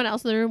 Everyone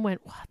else in the room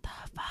went, "What the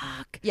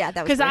fuck?" Yeah,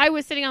 that was Because great. I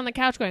was sitting on the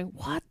couch going,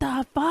 "What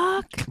the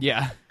fuck?"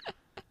 Yeah.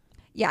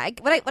 Yeah,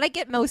 what I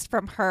get most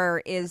from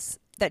her is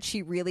that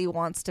she really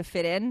wants to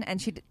fit in, and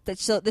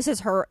this is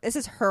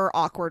her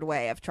awkward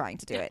way of trying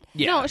to do it.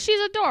 Yeah. No, she's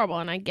adorable,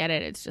 and I get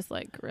it. It's just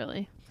like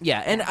really.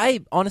 Yeah, and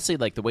I honestly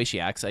like the way she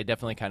acts. I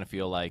definitely kind of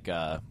feel like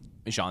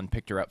Jean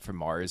picked her up from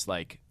Mars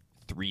like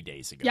 3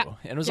 days ago, Yeah.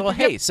 and was Yep, all,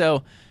 yep. "Hey,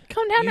 so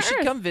Come down you to should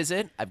Earth. come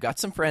visit. I've got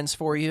some friends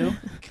for you.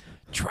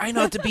 Try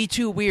not to be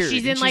too weird.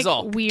 She's And in like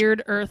all,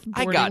 weird Earth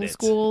I got boarding it.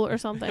 school or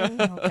something.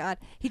 Oh God,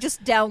 he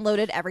just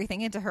downloaded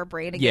everything into her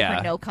brain and gave Yeah.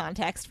 her no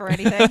context for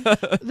anything.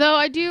 Though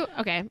I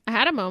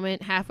had a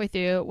moment halfway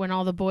through when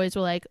all the boys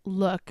were like,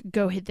 "Look,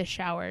 go hit the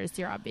showers.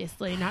 You're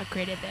obviously not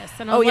great at this."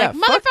 And I was like,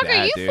 fuck "Motherfucker,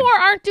 that, you dude. four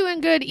aren't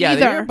doing good Yeah, either."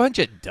 they're a bunch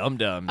of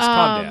dum-dums.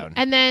 Calm down.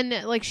 And then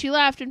like she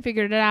left and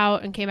figured it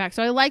out and came back.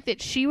 So I like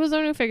that she was the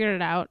one who figured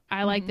it out.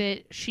 I like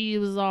that she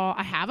was all,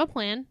 "I have a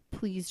plan.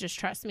 Please just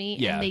trust me."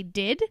 Yeah. And they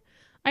did.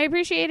 I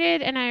appreciate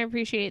it, and I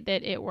appreciate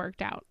that it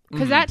worked out.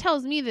 Because Mm-hmm. that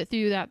tells me that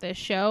throughout this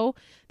show,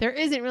 there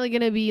isn't really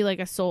going to be like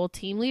a sole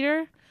team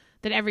leader,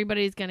 that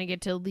everybody's going to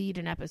get to lead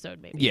an episode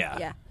maybe. Yeah.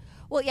 Yeah.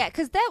 Well, yeah,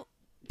 because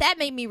that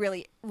made me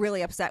really,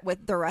 really upset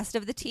with the rest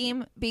of the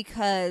team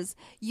because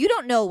you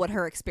don't know what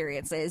her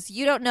experience is.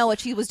 You don't know what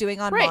she was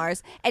doing on Right.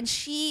 Mars, and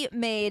she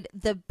made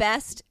the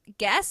best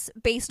guess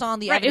based on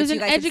the Right, it evidence was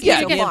you an guys have seen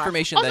educated so the guess. far.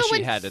 information Also, that she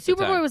when had at the Superboy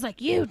time. was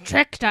like, "You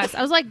tricked us,"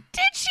 I was like,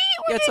 "Did she?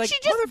 Or Yeah, it's did like, she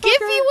just motherfucker.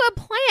 give you a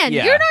plan?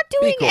 Yeah, You're not be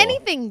doing cool.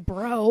 anything,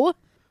 bro."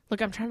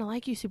 Look, I'm trying to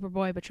like you,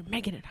 Superboy, but you're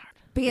making it hard.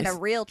 Being a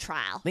real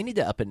trial. They need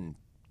to up and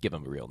give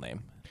him a real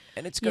name.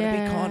 And it's going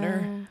to be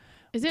Connor.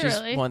 Is it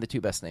Just really? one of the two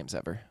best names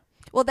ever.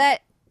 Well,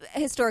 that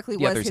historically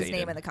Yeah, was there's his Aiden,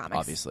 name in the comics.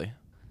 obviously.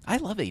 I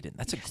love Aiden.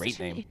 That's a You're great such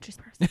an name. Idris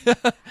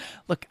person.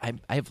 Look, I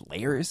have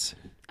layers.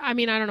 I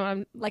mean, I don't know.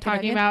 I'm Like an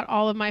talking onion? about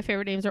all of my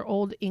favorite names are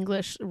old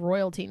English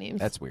royalty names.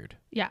 That's weird.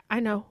 Yeah, I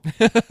know.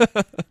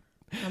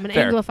 I'm an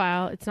Fair.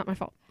 Anglophile. It's not my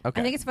fault. Okay.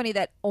 I think it's funny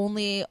that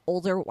only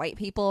older white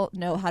people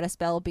know how to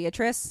spell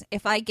Beatrice.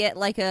 If I get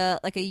like a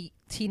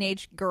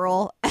teenage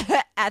girl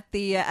at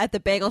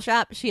the bagel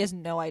shop, she has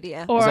no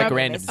idea. Or There's like a- a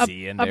random a,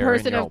 Z in a there.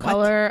 person and you're of all,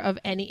 "What?" color of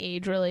any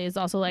age really is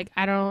also like,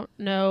 I don't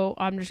know.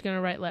 I'm just going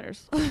to write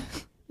letters.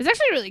 It's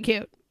actually really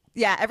cute.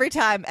 Yeah, every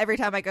time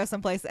I go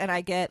someplace and I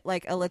get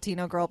like a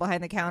Latino girl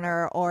behind the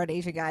counter or an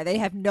Asian guy, they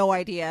have no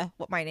idea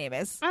what my name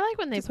is. I like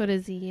when they put a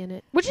Z in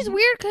it, which is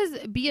weird because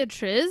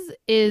Beatriz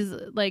is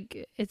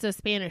like, it's a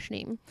Spanish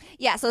name.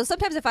 Yeah, so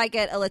sometimes if I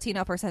get a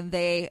Latino person,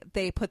 they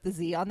put the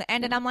Z on the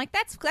end, and I'm like,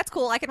 that's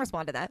cool. I can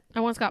respond to that. I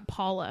once got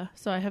Paula,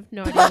 so I have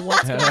no idea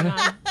what's going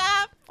on.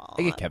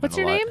 I get Kevin What's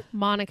a your lot. name?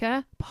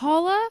 Monica?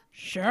 Paula?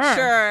 Sure.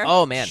 Sure.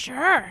 Oh, man. Sure.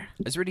 I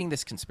was reading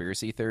this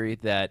conspiracy theory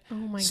that Oh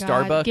my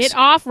Starbucks... God. Get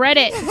off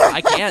Reddit.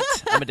 I can't.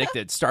 I'm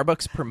addicted.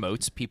 Starbucks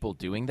promotes people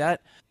doing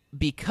that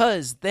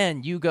because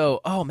then you go,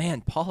 "Oh man,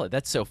 Paula,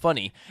 that's so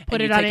funny."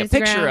 Put and it you on take a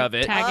picture Instagram, of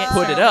it, tag it.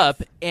 put it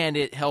up, and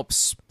it helps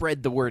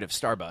spread the word of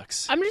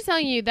Starbucks. I'm just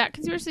telling you, that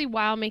conspiracy,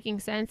 while making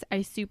sense,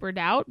 I super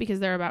doubt because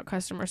they're about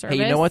customer service.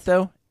 Hey, you know what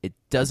though? It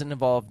doesn't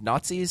involve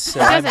Nazis, so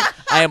doesn't.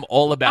 I am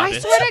all about I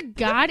it. swear to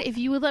God, if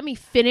you would let me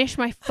finish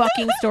my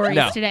fucking stories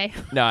No. today.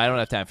 No, I don't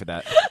have time for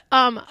that.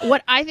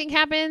 What I think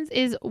happens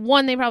is,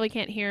 one, they probably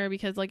can't hear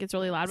because like it's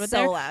really loud with So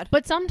there. loud.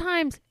 But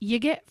sometimes you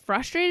get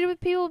frustrated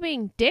with people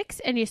being dicks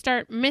and you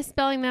start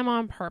misspelling them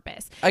on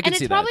purpose. I can and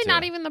see it's that, probably too.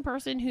 not even the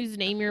person whose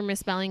name you're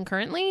misspelling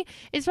currently.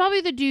 It's probably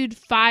the dude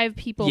 5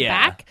 people Yeah.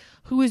 back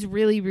who is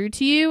really rude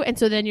to you, and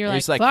so then you're You're like,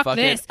 just like, fuck "Fuck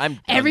it, this. I'm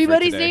done for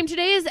Everybody's today." name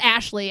today is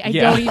Ashley. I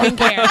Yeah. don't even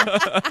care.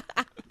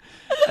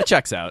 That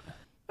checks out.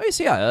 Oh,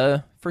 so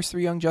yeah, first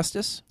 3 Young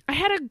Justice. I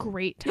had a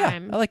great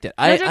time. Yeah, I liked it.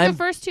 No joke, I'm the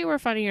first 2 were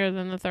funnier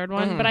than the third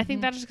one, but I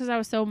think that's just because I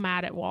was so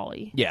mad at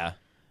Wally. yeah.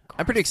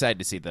 I'm pretty excited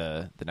to see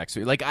the next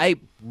 3. Like, I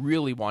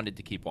really wanted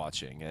to keep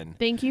watching, and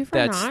Thank you for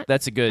not.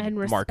 that's a good and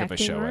mark of a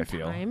respecting show. our I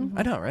feel. time.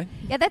 I know, right?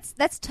 Yeah,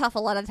 that's tough a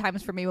lot of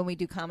times for me when we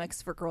do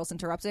comics for Girls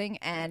Interrupting,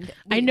 and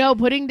I know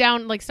putting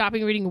down, like,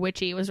 stopping reading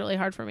Witchy was really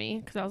hard for me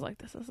because I was like,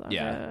 this is so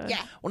Yeah. good.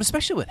 Yeah. Well,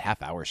 especially with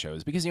half-hour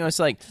shows, because it's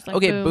like, like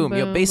okay, boom, boom,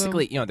 boom,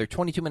 basically, they're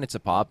 22 minutes a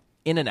pop.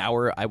 In an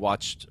hour, I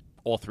watched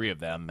all 3 of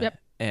them. Yep.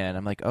 And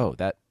I'm like, oh,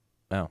 well,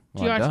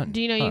 Do you I'm watch, done.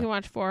 Do you know Huh. you can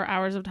watch 4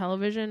 hours of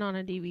television on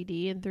a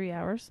DVD in 3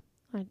 hours?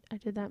 I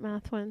did that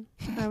math when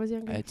I was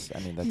younger. That's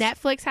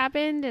Netflix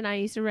happened, and I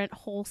used to rent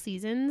whole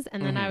seasons,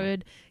 and then I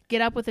would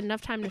get up with enough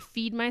time to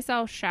feed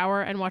myself,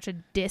 shower, and watch a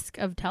disc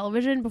of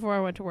television before I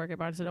went to work at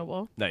Barnes &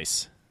 Noble.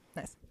 nice.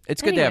 Nice.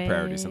 It's good to have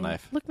priorities in Anyway,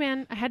 life. Look,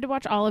 man, I had to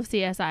watch all of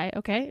CSI,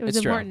 okay? It was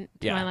It's true. important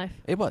to Yeah. my life.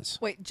 It was.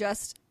 Wait,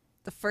 just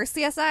the first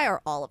CSI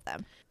or all of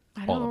them?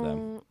 I All of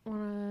don't them.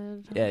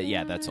 wanna talk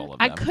Yeah, that's all of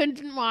I them.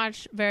 couldn't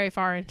watch very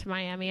far into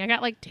Miami. I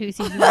got like 2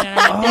 seasons in. And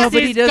I'm like, Oh, this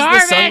but is he does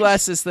garbage. the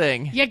sunglasses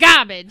thing. You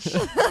garbage.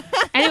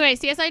 Anyway,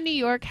 CSI New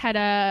York had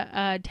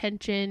a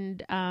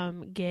tensioned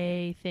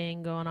gay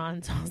thing going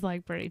on, so I was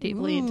like pretty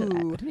deeply into I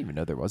that. didn't even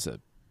know there was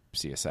a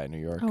CSI New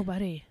York. Oh,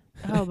 buddy.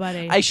 Oh,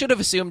 buddy. I should have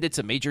assumed it's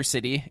a major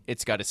city.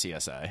 It's got a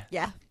CSI.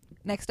 Yeah.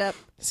 Next up,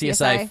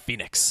 CSI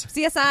Phoenix.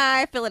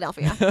 CSI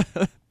Philadelphia.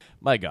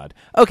 My God.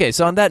 Okay,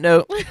 so on that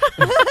note,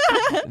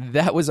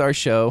 that was our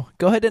show.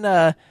 Go ahead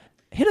and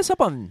hit us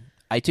up on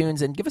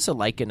iTunes and give us a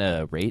like and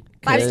a rate.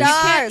 5 'cause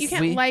stars. You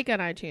can't we- like on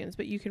iTunes,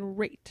 but you can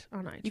rate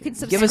on iTunes. You can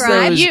Give us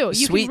subscribe. those You can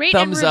sweet rate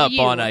and thumbs up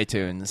review. on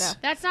iTunes. Yeah.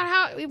 That's not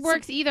how it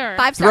works either.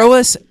 5 stars. Throw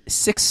us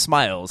 6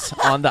 smiles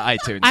on the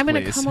iTunes, I'm going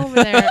to please. come over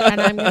there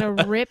and I'm going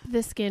to rip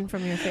the skin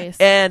from your face.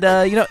 And,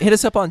 hit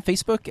us up on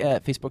Facebook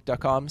at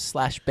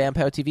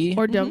facebook.com/BamPowTV.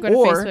 Or don't go to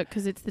Or Facebook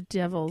because it's the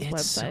devil's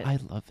website. I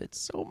love it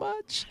so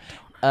much.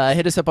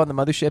 Hit us up on the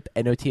mothership,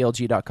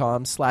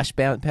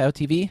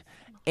 notlg.com/BamPowTV.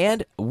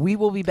 And we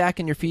will be back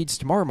in your feeds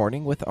tomorrow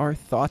morning with our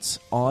thoughts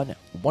on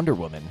Wonder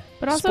Woman.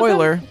 But also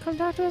Spoiler. come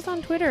talk to us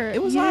on Twitter.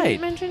 It was you aight. didn't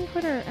mention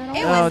Twitter at all.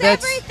 It Oh, was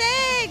that's-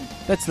 everything.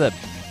 That's the...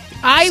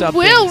 I something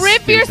will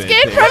rip your stupid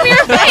skin thing. from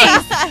your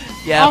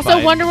face. Yeah, Also,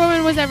 fine. Wonder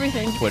Woman was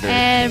everything. Twitter.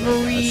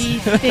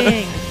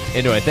 Everything.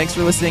 Anyway, thanks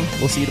for listening.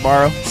 We'll see you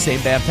tomorrow. Same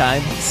BAM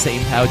time,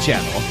 same POW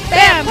channel.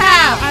 Bam,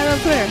 pow. I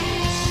love Twitter.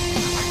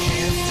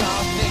 Can't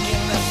stop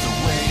thinking that's the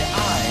way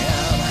I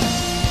am.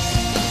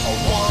 A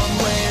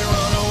one-way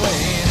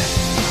runaway.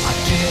 I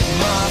get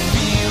my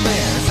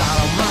feelings out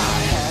of my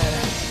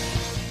head.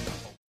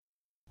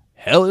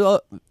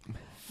 Hell,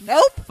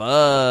 Nope.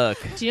 fuck.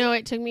 Do you know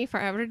it took me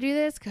forever to do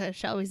this? Because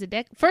Shelby's a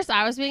dick. First,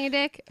 I was being a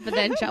dick, but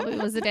then Shelby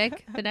was a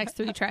dick the next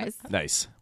 3 tries. Nice.